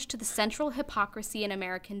challenge to the central hypocrisy in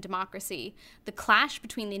American democracy, the clash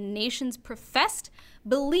between the nation's professed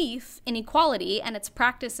belief in equality and its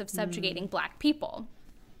practice of subjugating black people.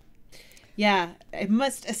 Yeah, it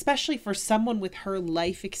must, especially for someone with her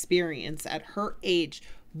life experience at her age,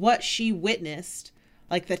 what she witnessed,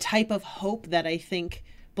 like the type of hope that I think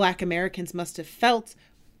black Americans must have felt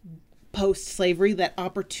post-slavery, that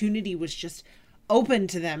opportunity was just open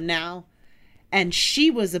to them now. And she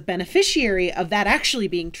was a beneficiary of that actually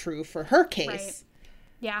being true for her case. Right.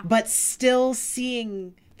 Yeah. But still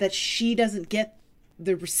seeing that she doesn't get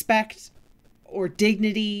the respect or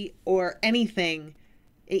dignity or anything,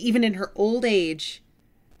 even in her old age,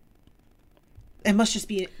 it must just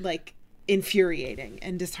be like infuriating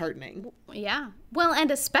and disheartening. Yeah. Well,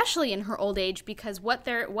 and especially in her old age, because what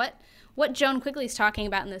Joan Quigley's talking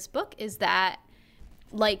about in this book is that,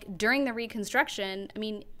 like, during the Reconstruction, I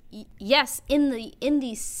mean, yes, in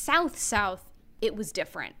the South, it was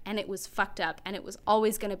different and it was fucked up and it was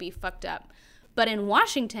always going to be fucked up. But in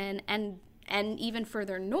Washington and even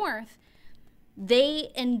further north,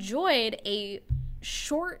 they enjoyed a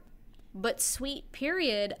short but sweet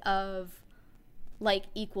period of, like,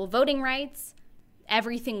 equal voting rights.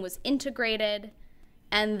 Everything was integrated,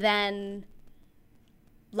 and then,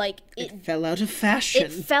 like, it fell out of fashion.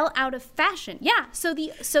 It fell out of fashion. Yeah. So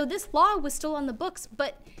this law was still on the books,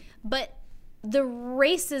 but the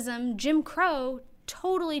racism, Jim Crow,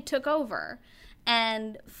 totally took over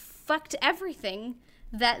and fucked everything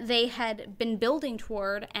that they had been building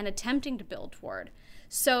toward and attempting to build toward.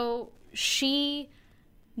 So she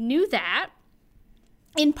knew that,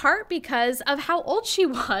 in part because of how old she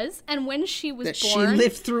was and when she was born. She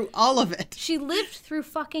lived through all of it. She lived through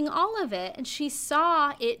fucking all of it, and she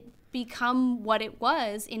saw it become what it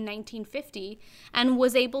was in 1950 and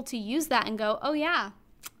was able to use that and go, oh yeah,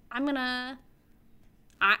 I'm gonna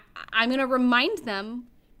remind them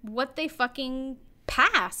what they fucking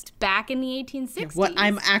passed back in the 1860s. What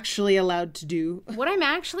I'm actually allowed to do. What I'm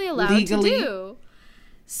actually allowed legally. To do.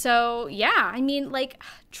 So, yeah, I mean, like,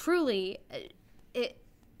 truly,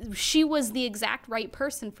 she was the exact right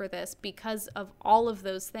person for this because of all of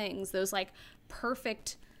those things, those, like,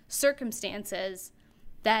 perfect circumstances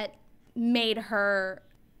that made her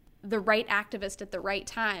the right activist at the right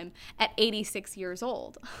time at 86 years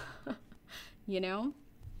old. You know?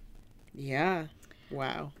 Yeah.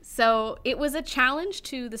 Wow. So it was a challenge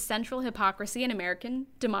to the central hypocrisy in American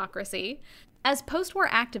democracy. As post-war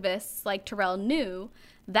activists like Terrell knew,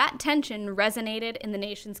 that tension resonated in the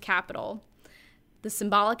nation's capital, the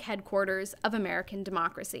symbolic headquarters of American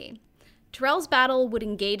democracy. Terrell's battle would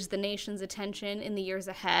engage the nation's attention in the years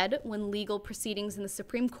ahead when legal proceedings in the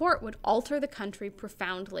Supreme Court would alter the country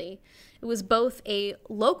profoundly. It was both a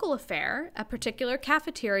local affair, a particular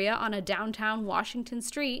cafeteria on a downtown Washington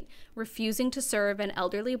street refusing to serve an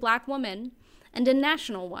elderly black woman, and a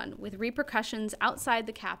national one with repercussions outside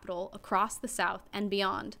the Capitol, across the South, and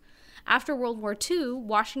beyond. After World War II,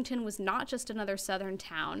 Washington was not just another Southern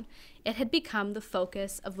town. It had become the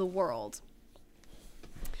focus of the world.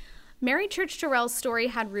 Mary Church Terrell's story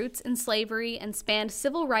had roots in slavery and spanned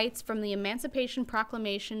civil rights from the Emancipation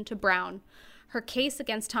Proclamation to Brown. Her case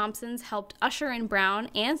against Thompson's helped usher in Brown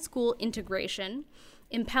and school integration,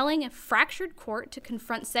 impelling a fractured court to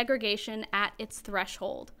confront segregation at its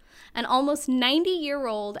threshold. An almost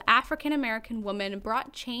 90-year-old African-American woman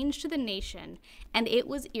brought change to the nation, and it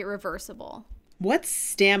was irreversible. What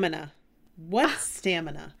stamina? What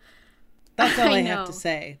stamina? That's all I have to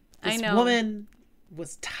say. This woman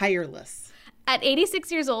was tireless. At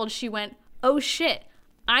 86 years old, she went, "Oh shit,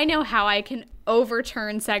 I know how I can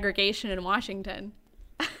overturn segregation in Washington."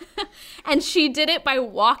 And she did it by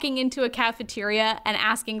walking into a cafeteria and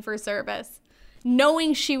asking for service,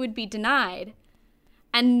 knowing she would be denied,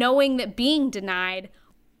 and knowing that being denied,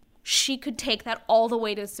 she could take that all the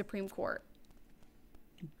way to the Supreme Court.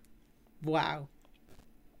 Wow.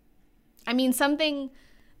 I mean, something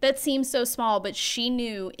that seems so small, but she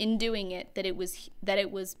knew in doing it that it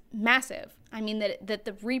was massive. I mean, that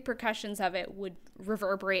the repercussions of it would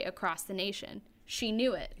reverberate across the nation. She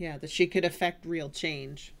knew it. Yeah, that she could affect real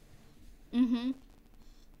change. Mm-hmm.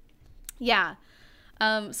 Yeah.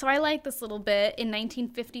 So I like this little bit. In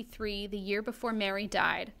 1953, the year before Mary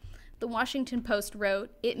died, the Washington Post wrote,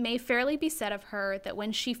 "It may fairly be said of her that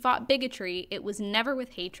when she fought bigotry, it was never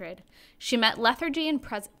with hatred. She met lethargy and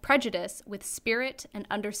prejudice with spirit and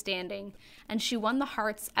understanding, and she won the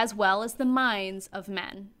hearts as well as the minds of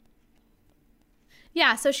men."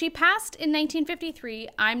 Yeah, so she passed in 1953.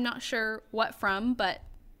 I'm not sure what from, but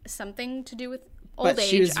something to do with old age.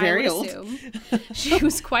 She was very old. She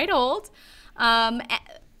was quite old.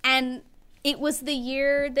 And it was the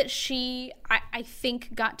year that she, I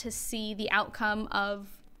think, got to see the outcome of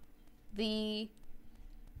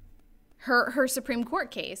her Supreme Court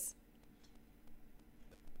case.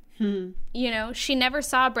 You know, she never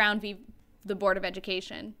saw Brown v. the Board of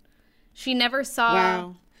Education. She never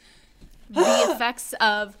saw the effects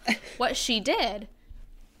of what she did.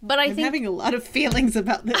 But I'm having a lot of feelings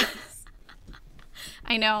about this.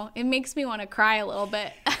 I know. It makes me want to cry a little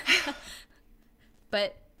bit.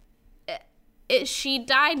 But she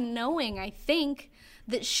died knowing, I think,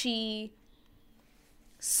 that she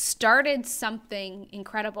started something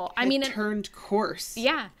incredible. I mean, turned course.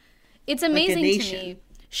 Yeah. It's amazing to me.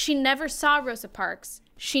 She never saw Rosa Parks.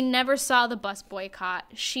 She never saw the bus boycott.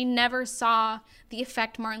 She never saw the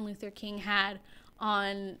effect Martin Luther King had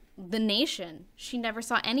on the nation. She never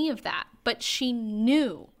saw any of that. But she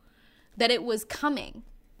knew that it was coming.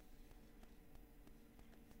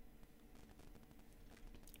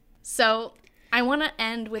 So I want to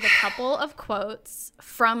end with a couple of quotes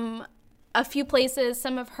from a few places,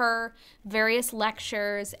 some of her various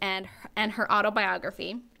lectures and her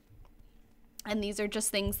autobiography. And these are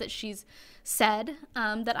just things that she's said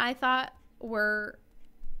that I thought were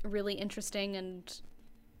really interesting and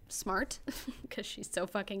smart, because she's so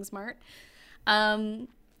fucking smart.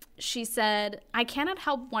 She said, "I cannot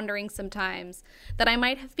help wondering sometimes that I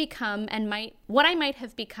might have become what I might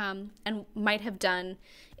have become and might have done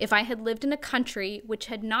if I had lived in a country which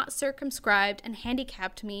had not circumscribed and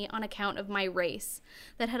handicapped me on account of my race,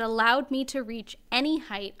 that had allowed me to reach any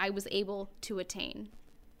height I was able to attain."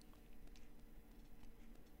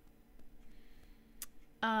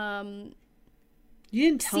 You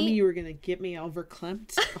didn't tell me you were going to get me all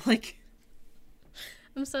verklempt. Like,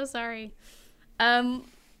 I'm so sorry.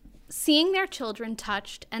 Seeing their children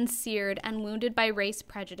touched and seared and wounded by race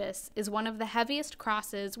prejudice is one of the heaviest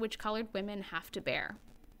crosses which colored women have to bear.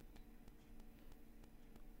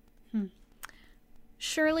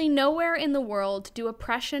 Surely nowhere in the world do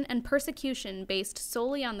oppression and persecution based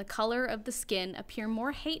solely on the color of the skin appear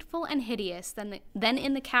more hateful and hideous than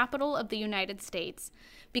in the capital of the United States,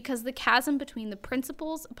 because the chasm between the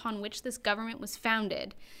principles upon which this government was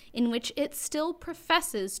founded, in which it still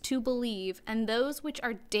professes to believe, and those which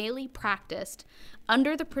are daily practiced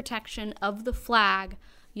under the protection of the flag,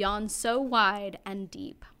 yawn so wide and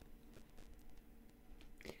deep.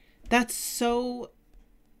 That's so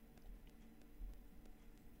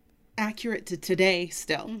accurate to today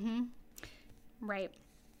still. Right.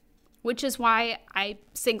 which is why I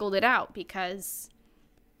singled it out, because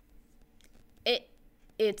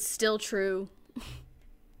it's still true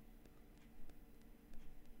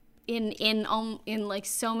in like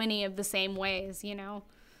so many of the same ways, you know.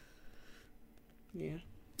 Yeah.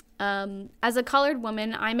 As a colored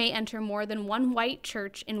woman, I may enter more than one white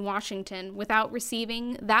church in Washington without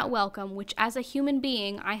receiving that welcome which, as a human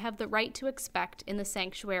being, I have the right to expect in the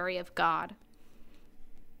sanctuary of God.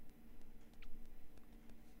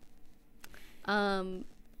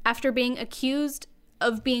 After being accused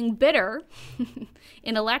of being bitter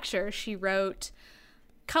in a lecture, she wrote,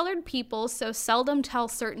 "Colored people so seldom tell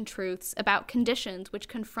certain truths about conditions which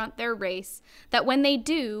confront their race that when they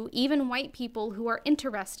do, even white people who are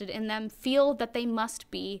interested in them feel that they must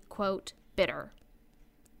be, quote, bitter."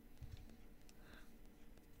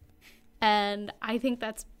 And I think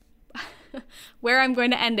that's where I'm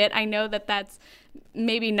going to end it. I know that that's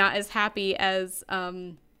maybe not as happy as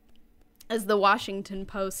the Washington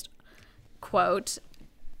Post quote,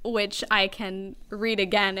 which I can read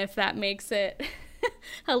again if that makes it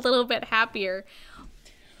a little bit happier.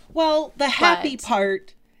 Well, the happy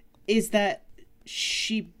part is that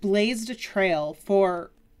she blazed a trail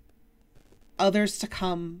for others to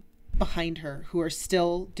come behind her who are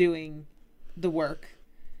still doing the work.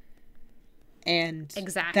 And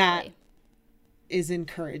that is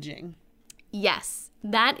encouraging. Yes.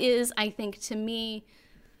 That is, I think, to me,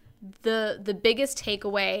 the biggest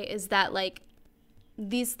takeaway is that, like,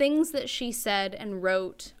 these things that she said and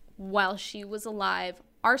wrote while she was alive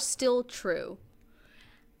are still true.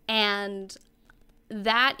 And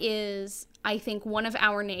that is, I think, one of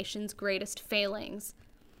our nation's greatest failings.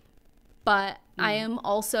 But I am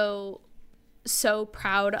also so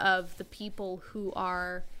proud of the people who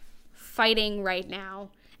are fighting right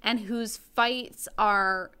now and whose fights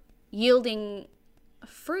are yielding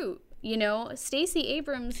fruit. You know, Stacey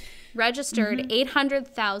Abrams registered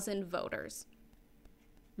 800,000 voters.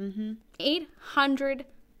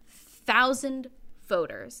 800,000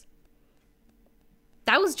 voters.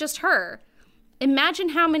 That was just her. Imagine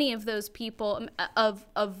how many of those people, of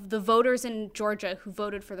the voters in Georgia who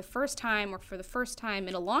voted for the first time or for the first time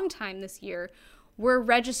in a long time this year, were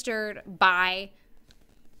registered by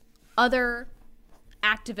other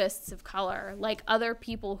activists of color, like other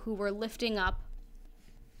people who were lifting up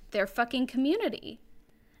their fucking community.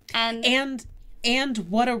 And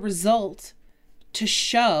what a result to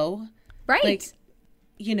show, right? Like,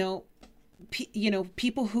 you know,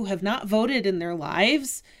 people who have not voted in their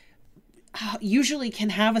lives usually can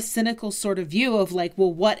have a cynical sort of view of like,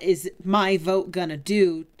 well, what is my vote gonna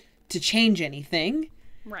do to change anything?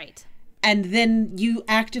 Right. And then you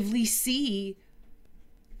actively see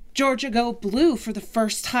Georgia go blue for the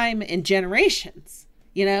first time in generations,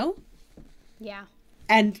 you know? Yeah.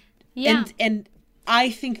 And I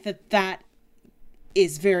think that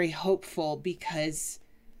is very hopeful, because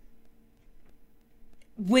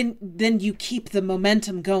then you keep the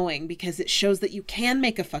momentum going, because it shows that you can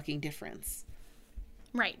make a fucking difference.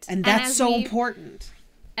 Right. And that's so important.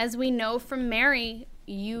 As we know from Mary,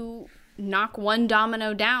 you knock one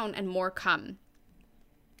domino down and more come.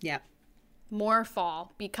 Yeah. More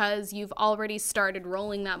fall, because you've already started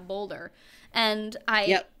rolling that boulder. And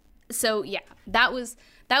so yeah, that was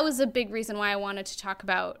a big reason why I wanted to talk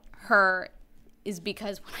about her, is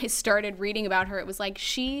because when I started reading about her, it was like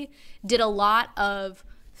she did a lot of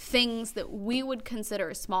things that we would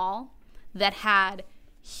consider small that had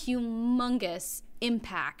humongous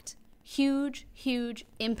impact, huge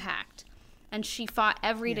impact. And she fought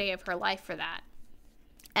every day of her life for that.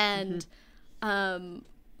 And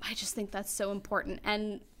I just think that's so important.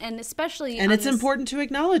 And especially... And it's important to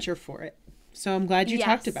acknowledge her for it. So I'm glad you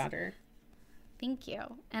talked about her. Thank you.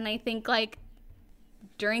 And I think, like,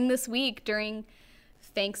 during this week, during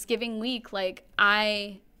Thanksgiving week, like,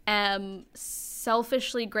 I am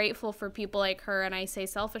selfishly grateful for people like her. And I say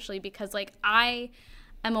selfishly because, like, I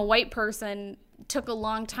am a white person, took a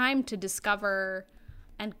long time to discover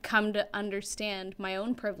and come to understand my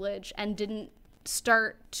own privilege, and didn't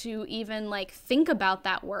start to even, like, think about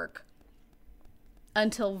that work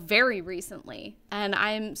until very recently. And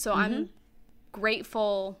I'm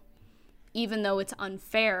grateful, even though it's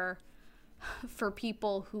unfair, for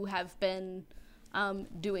people who have been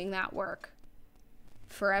doing that work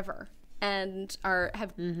forever and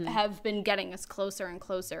have been getting us closer and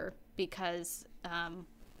closer, because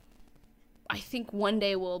I think one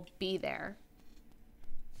day we'll be there.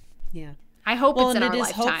 Yeah. I hope it's in our lifetime. Well, and it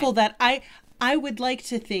is hopeful that I would like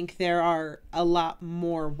to think there are a lot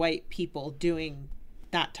more white people doing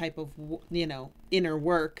that type of, you know, inner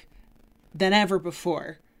work than ever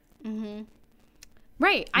before.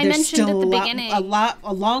 Right. I There's mentioned still at the a beginning.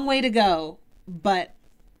 a long way to go, but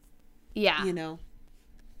Yeah. you know,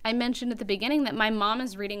 I mentioned at the beginning that my mom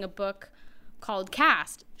is reading a book called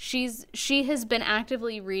Caste. She has been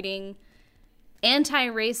actively reading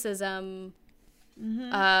anti-racism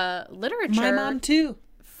literature. my mom too.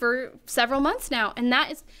 For several months now, and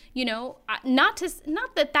that is, you know, not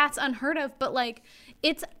that that's unheard of, but like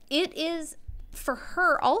it is for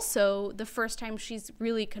her also the first time she's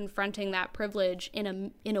really confronting that privilege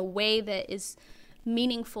in a way that is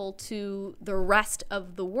meaningful to the rest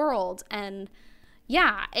of the world. And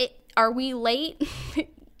yeah, are we late?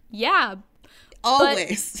 Yeah,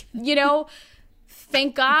 Always. but, you know,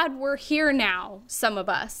 thank God we're here now, some of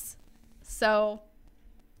us. So,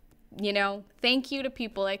 you know, thank you to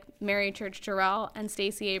people like Mary Church Terrell and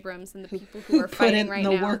Stacey Abrams and the people who are Put fighting in right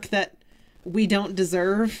the now. work that we don't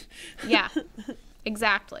deserve. Yeah,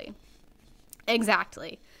 exactly.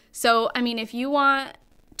 Exactly. So, I mean, if you want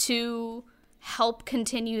to help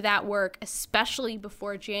continue that work, especially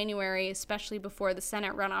before January, especially before the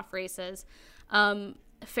Senate runoff races,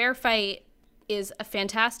 Fair Fight is a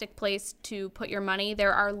fantastic place to put your money.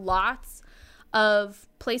 There are lots of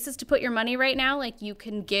places to put your money right now. Like, you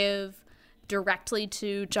can give directly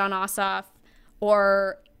to Jon Ossoff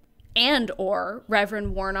or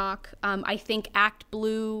Reverend Warnock. I think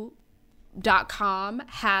actblue.com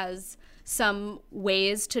has some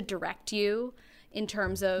ways to direct you in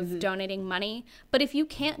terms of donating money. But if you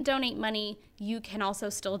can't donate money, you can also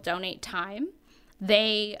still donate time.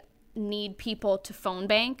 They need people to phone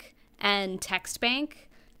bank and text bank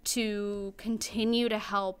to continue to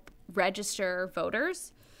help register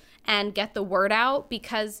voters and get the word out,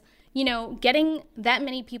 because, you know, getting that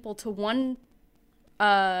many people to one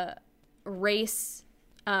race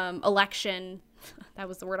election, that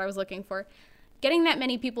was the word I was looking for, getting that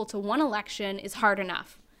many people to one election is hard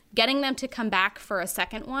enough. Getting them to come back for a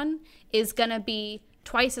second one is going to be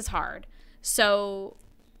twice as hard. So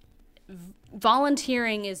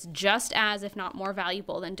volunteering is just as, if not more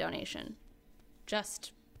valuable than donation.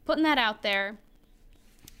 Just putting that out there.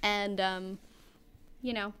 And,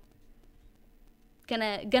 you know,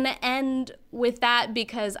 gonna end with that,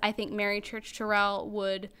 because I think Mary Church Terrell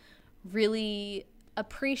would really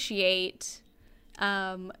appreciate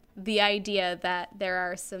the idea that there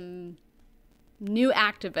are some new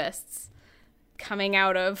activists coming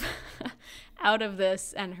out of out of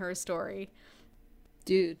this and her story.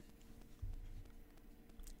 Dude.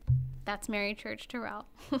 That's Mary Church Terrell.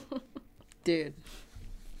 Dude.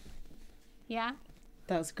 Yeah?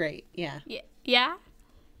 That was great. Yeah. Yeah?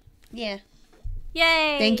 Yeah.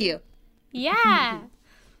 Yay! Thank you. Yeah.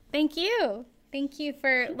 Thank you. Thank you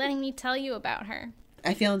for letting me tell you about her.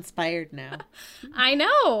 I feel inspired now. I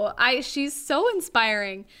know. She's so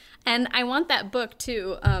inspiring. And I want that book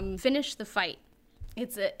too. Finish the Fight.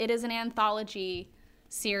 It is an anthology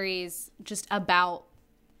series just about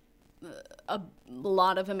a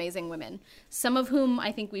lot of amazing women, some of whom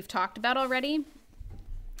I think we've talked about already,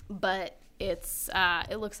 but it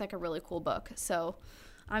looks like a really cool book. So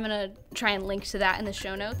I'm gonna try and link to that in the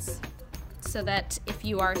show notes, so that if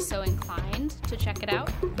you are so inclined to check it out,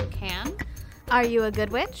 you can. Are you a good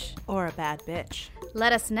witch? Or a bad bitch.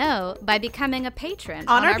 Let us know by becoming a patron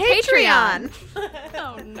On our Patreon.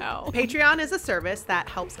 Oh no. Patreon is a service that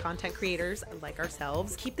helps content creators like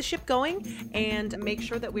ourselves keep the ship going and make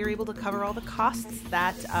sure that we're able to cover all the costs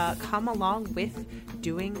that come along with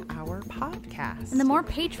doing our podcast. And the more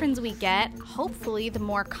patrons we get, hopefully the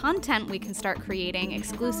more content we can start creating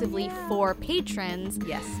exclusively for patrons.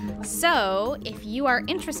 Yes. So if you are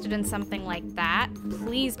interested in something like that,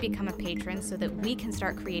 please become a patron so that we can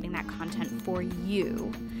start creating that content for you.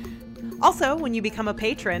 Also, when you become a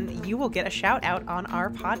patron, you will get a shout out on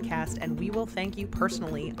our podcast, and we will thank you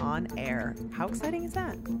personally on air. How exciting is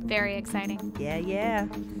that? Very exciting. Yeah.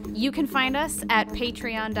 You can find us at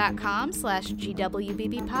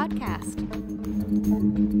patreon.com/GWBB podcast.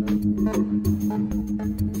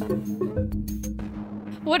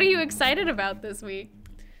 What are you excited about this week?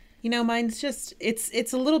 You know, mine's just,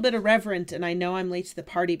 it's a little bit irreverent, and I know I'm late to the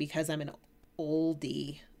party because I'm an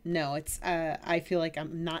oldie. No, it's, I feel like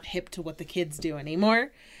I'm not hip to what the kids do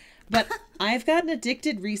anymore. But I've gotten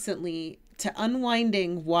addicted recently to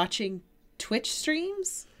unwinding watching Twitch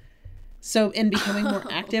streams. So, and becoming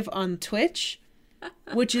more active on Twitch,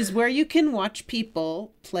 which is where you can watch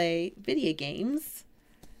people play video games.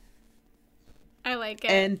 I like it.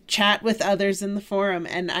 And chat with others in the forum.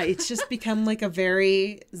 And it's just become like a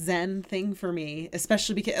very zen thing for me,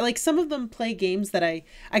 especially because like some of them play games that I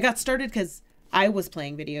got started because I was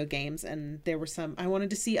playing video games, and there were some I wanted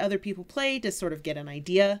to see other people play to sort of get an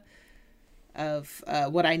idea of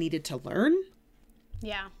what I needed to learn.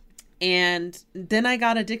 Yeah. And then I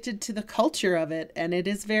got addicted to the culture of it. And it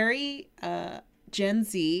is very Gen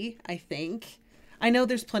Z, I think. I know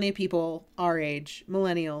there's plenty of people our age,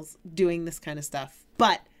 millennials, doing this kind of stuff.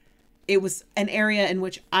 But it was an area in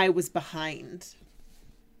which I was behind.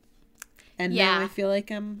 And now I feel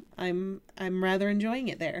like I'm rather enjoying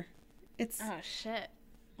it there. It's Oh, shit.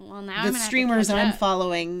 Well, now the streamers I'm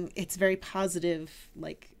following, it's very positive,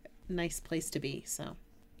 like, nice place to be, so.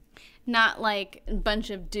 Not like a bunch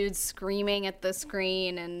of dudes screaming at the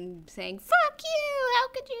screen and saying, fuck you, how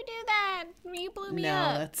could you do that? You blew me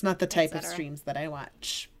up. No, that's not the type of etc. streams that I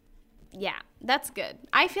watch. Yeah, that's good.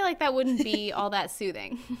 I feel like that wouldn't be all that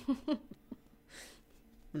soothing.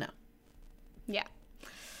 No. Yeah.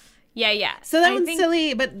 Yeah. So that I one's think-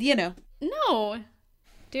 silly, but, you know. No.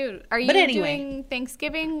 Dude, are you But anyway. doing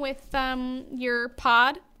Thanksgiving with your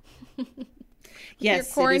pod? Yes, it is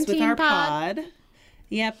with quarantine our pod? pod.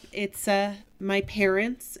 Yep, it's my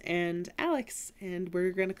parents and Alex, and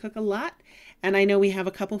we're going to cook a lot. And I know we have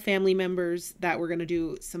a couple family members that we're going to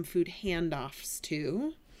do some food handoffs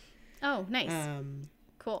to. Oh, nice.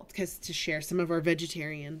 Cool. Because to share some of our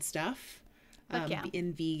vegetarian stuff Fuck yeah.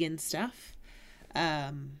 and vegan stuff.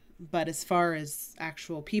 But as far as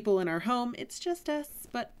actual people in our home, it's just us.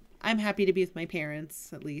 But I'm happy to be with my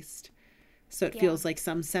parents, at least. So it feels like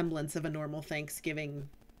some semblance of a normal Thanksgiving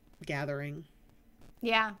gathering.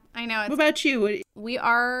 Yeah, I know. What about you? We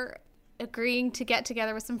are agreeing to get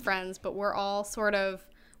together with some friends, but we're all we're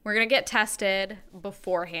going to get tested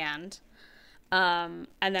beforehand. And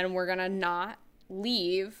then we're going to not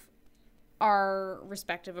leave our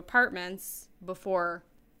respective apartments before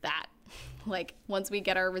that. Like, once we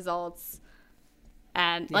get our results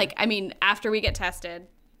and after we get tested,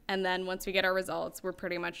 and then once we get our results, we're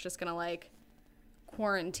pretty much just going to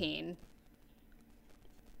quarantine.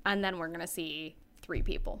 And then we're going to see 3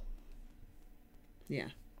 people. Yeah.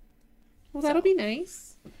 Well, that'll be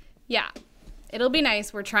nice. Yeah. It'll be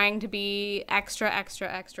nice. We're trying to be extra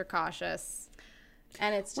cautious.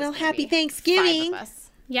 And it's just Well, gonna happy be Thanksgiving. 5 of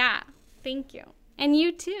us. Yeah. Thank you. And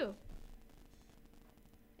you too.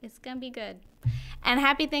 It's going to be good. And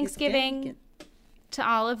happy Thanksgiving to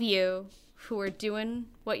all of you who are doing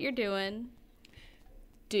what you're doing.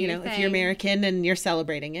 Do You your know, thing. if you're American and you're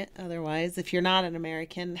celebrating it. Otherwise, if you're not an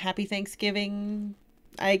American, happy Thanksgiving,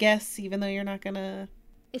 I guess, even though you're not going to.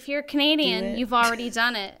 If you're Do Canadian, it. you've already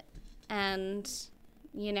done it. And,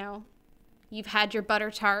 you've had your butter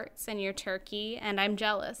tarts and your turkey, and I'm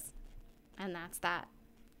jealous. And that's that.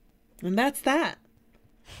 And that's that.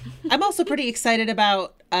 I'm also pretty excited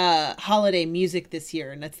about holiday music this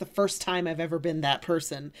year, and it's the first time I've ever been that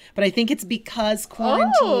person. But I think it's because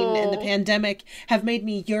quarantine and the pandemic have made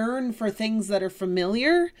me yearn for things that are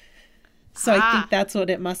familiar. So I think that's what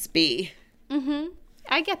it must be. Mm-hmm.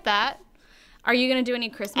 I get that. Are you going to do any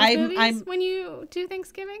Christmas movies when you do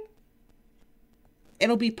Thanksgiving?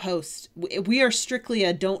 It'll be post. We are strictly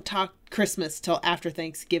a don't talk Christmas till after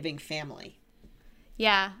Thanksgiving family.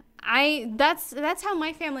 Yeah. That's how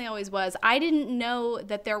my family always was. I didn't know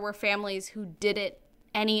that there were families who did it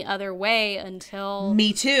any other way until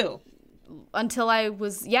Me too. I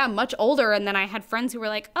was much older, and then I had friends who were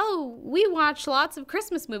like, "Oh, we watch lots of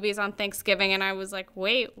Christmas movies on Thanksgiving," and I was like,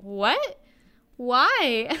 "Wait, what?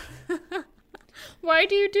 Why? Why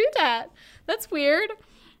do you do that? That's weird."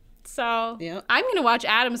 So Yep. I'm gonna watch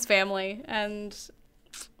Addams Family, and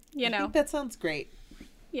I think that sounds great.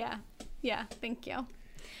 yeah, thank you.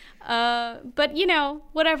 But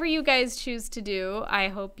whatever you guys choose to do, I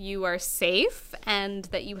hope you are safe and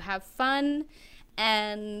that you have fun.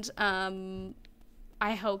 And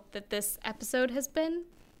I hope that this episode has been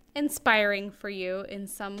inspiring for you in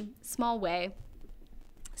some small way.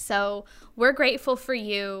 So we're grateful for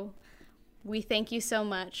you. We thank you so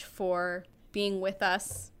much for being with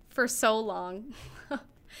us for so long.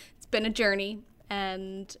 It's been a journey,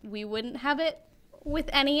 and we wouldn't have it with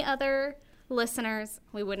any other listeners.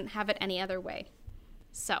 We wouldn't have it any other way.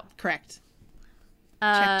 So Correct.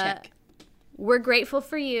 Check. we're grateful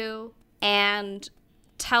for you, and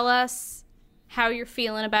tell us how you're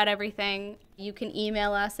feeling about everything. You can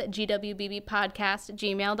email us at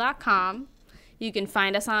gwbbpodcast@gmail.com. You can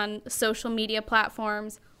find us on social media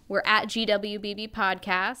platforms. We're at GWBB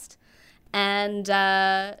Podcast. And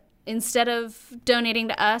instead of donating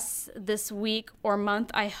to us this week or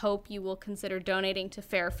month, I hope you will consider donating to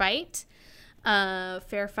Fair Fight.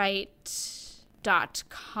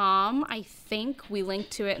 Fairfight.com. I think we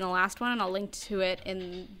linked to it in the last one, and I'll link to it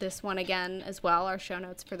in this one again as well, our show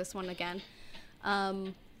notes for this one again.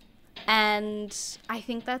 And I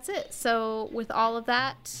think that's it. So with all of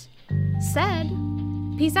that said,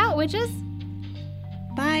 peace out, witches.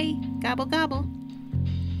 Bye. Gobble, gobble.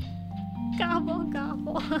 Gobble,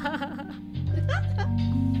 gobble.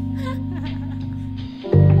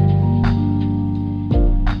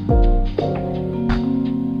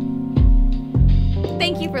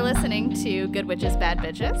 Thank you for listening to Good Witches, Bad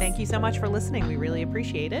Bitches. Thank you so much for listening. We really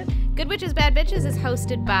appreciate it. Good Witches, Bad Bitches is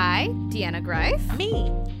hosted by Deanna Greif,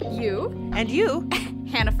 Me. you, And you.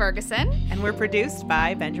 Hannah Ferguson. And we're produced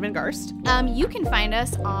by Benjamin Garst. You can find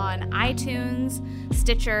us on iTunes,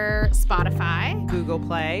 Stitcher, Spotify, Google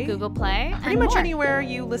Play. Pretty and much more. anywhere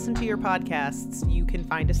you listen to your podcasts, you can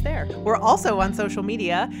find us there. We're also on social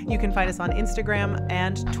media. You can find us on Instagram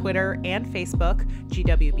and Twitter and Facebook,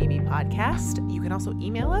 GWBB Podcast. You can also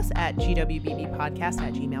email us at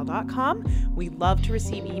gwbbpodcast@gmail.com. We love to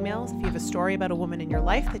receive emails. If you have a story about a woman in your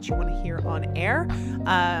life that you want to hear on air,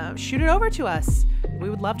 shoot it over to us. We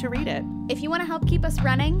would love to read it. If you want to help keep us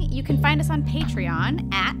running, you can find us on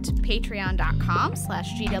Patreon at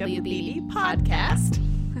patreon.com/GWBB podcast.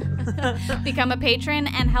 Become a patron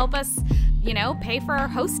and help us, pay for our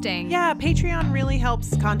hosting. Yeah, Patreon really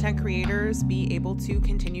helps content creators be able to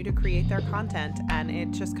continue to create their content, and it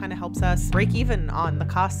just kind of helps us break even on the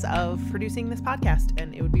costs of producing this podcast.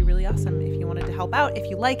 And it would be really awesome if you wanted to help out. If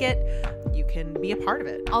you like it, you can be a part of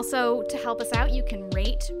it. Also, to help us out, you can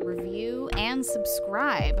rate, review, and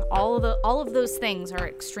subscribe. All of those things are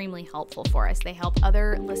extremely helpful for us. They help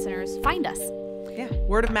other listeners find us. Yeah,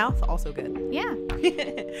 word of mouth, also good. Yeah.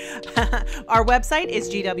 Our website is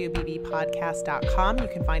gwbbpodcast.com. You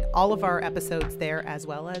can find all of our episodes there, as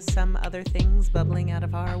well as some other things bubbling out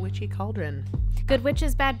of our witchy cauldron. Good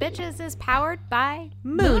Witches, Bad Bitches is powered by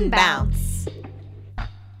Moon Bounce.